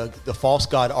the false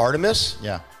god Artemis.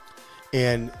 Yeah.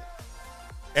 And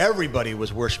everybody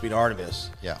was worshiping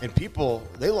Artemis. Yeah. And people,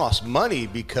 they lost money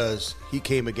because he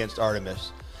came against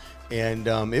Artemis. And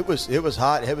it was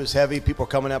hot. It was heavy. People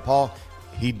were coming at Paul.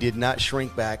 He did not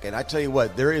shrink back. And I tell you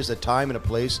what, there is a time and a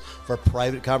place for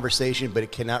private conversation, but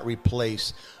it cannot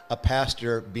replace a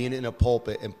pastor being in a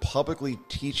pulpit and publicly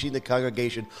teaching the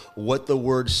congregation what the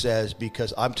word says,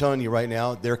 because I'm telling you right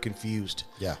now, they're confused.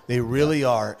 Yeah. They really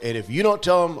are. And if you don't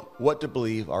tell them what to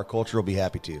believe, our culture will be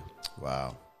happy to.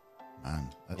 Wow. Man.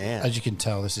 Yeah. As you can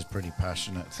tell, this is pretty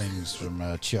passionate things from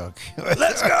Chuck.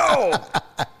 Let's go.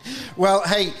 Well,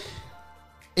 hey,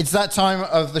 it's that time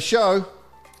of the show.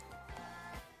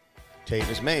 Tate and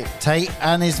his mate. Tate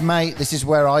and his mate. This is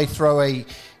where I throw a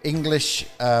English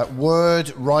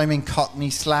word, rhyming Cockney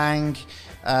slang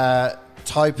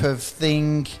type of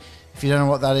thing. If you don't know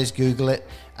what that is, Google it.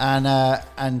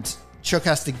 And Chuck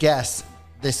has to guess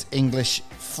this English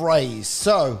phrase.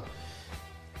 So,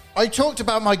 I talked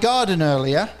about my garden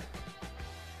earlier,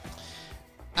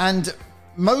 and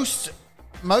most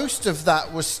of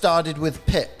that was started with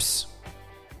pips.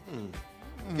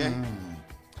 Okay.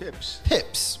 Pips.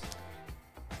 Pips.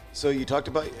 So you talked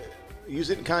about, use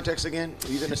it in context again,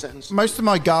 use it in a sentence. Most of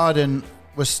my garden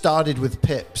was started with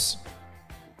pips.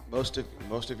 Most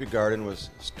of your garden was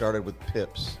started with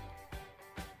pips.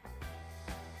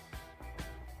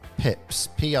 Pips.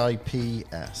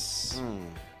 P-I-P-S. I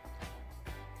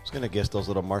was going to guess those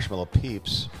little marshmallow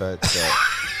peeps, but...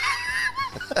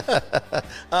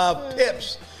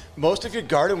 pips. Most of your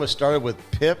garden was started with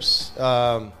pips.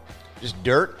 Just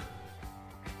dirt?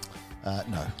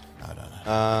 No.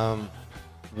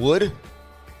 Wood?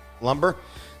 Lumber?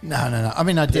 No. I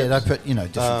mean, I did. I put,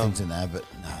 different things in there, but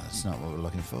no, that's not what we're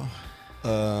looking for.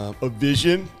 A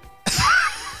vision?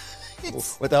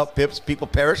 Without pips, people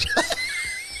perish?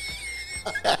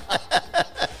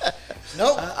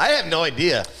 Nope. I have no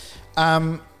idea.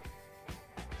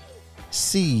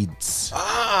 Seeds.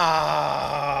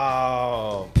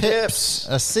 Oh, Pips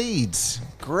are seeds.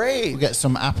 Great. We'll get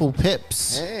some apple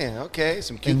pips. Hey, okay.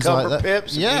 Some Things cucumber like that.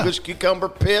 pips. Some Yeah. English cucumber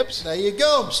pips. There you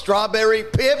go. Strawberry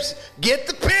pips. Get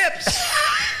the pips.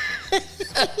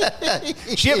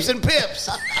 Chips and pips.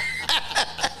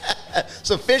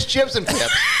 Some fish chips and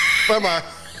pips from our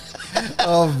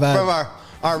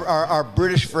our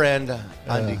British friend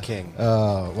Andy King.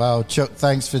 Oh, well, Chuck,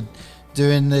 thanks for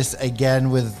doing this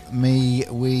again with me.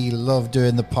 We love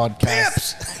doing the podcast.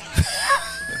 Pips.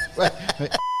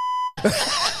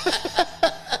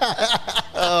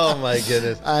 Oh my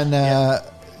goodness. And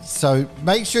so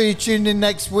make sure you tune in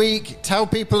next week. Tell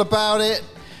people about it.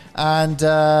 And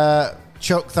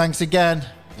Chuck, thanks again.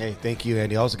 Hey, thank you,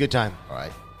 Andy. Always a good time. All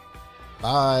right.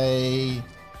 Bye.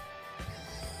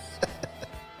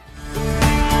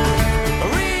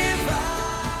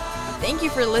 Thank you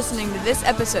for listening to this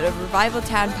episode of Revival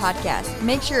Town Podcast.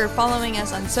 Make sure you're following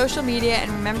us on social media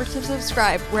and remember to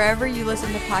subscribe wherever you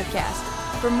listen to podcasts.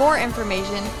 For more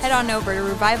information, head on over to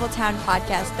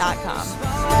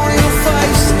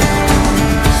revivaltownpodcast.com.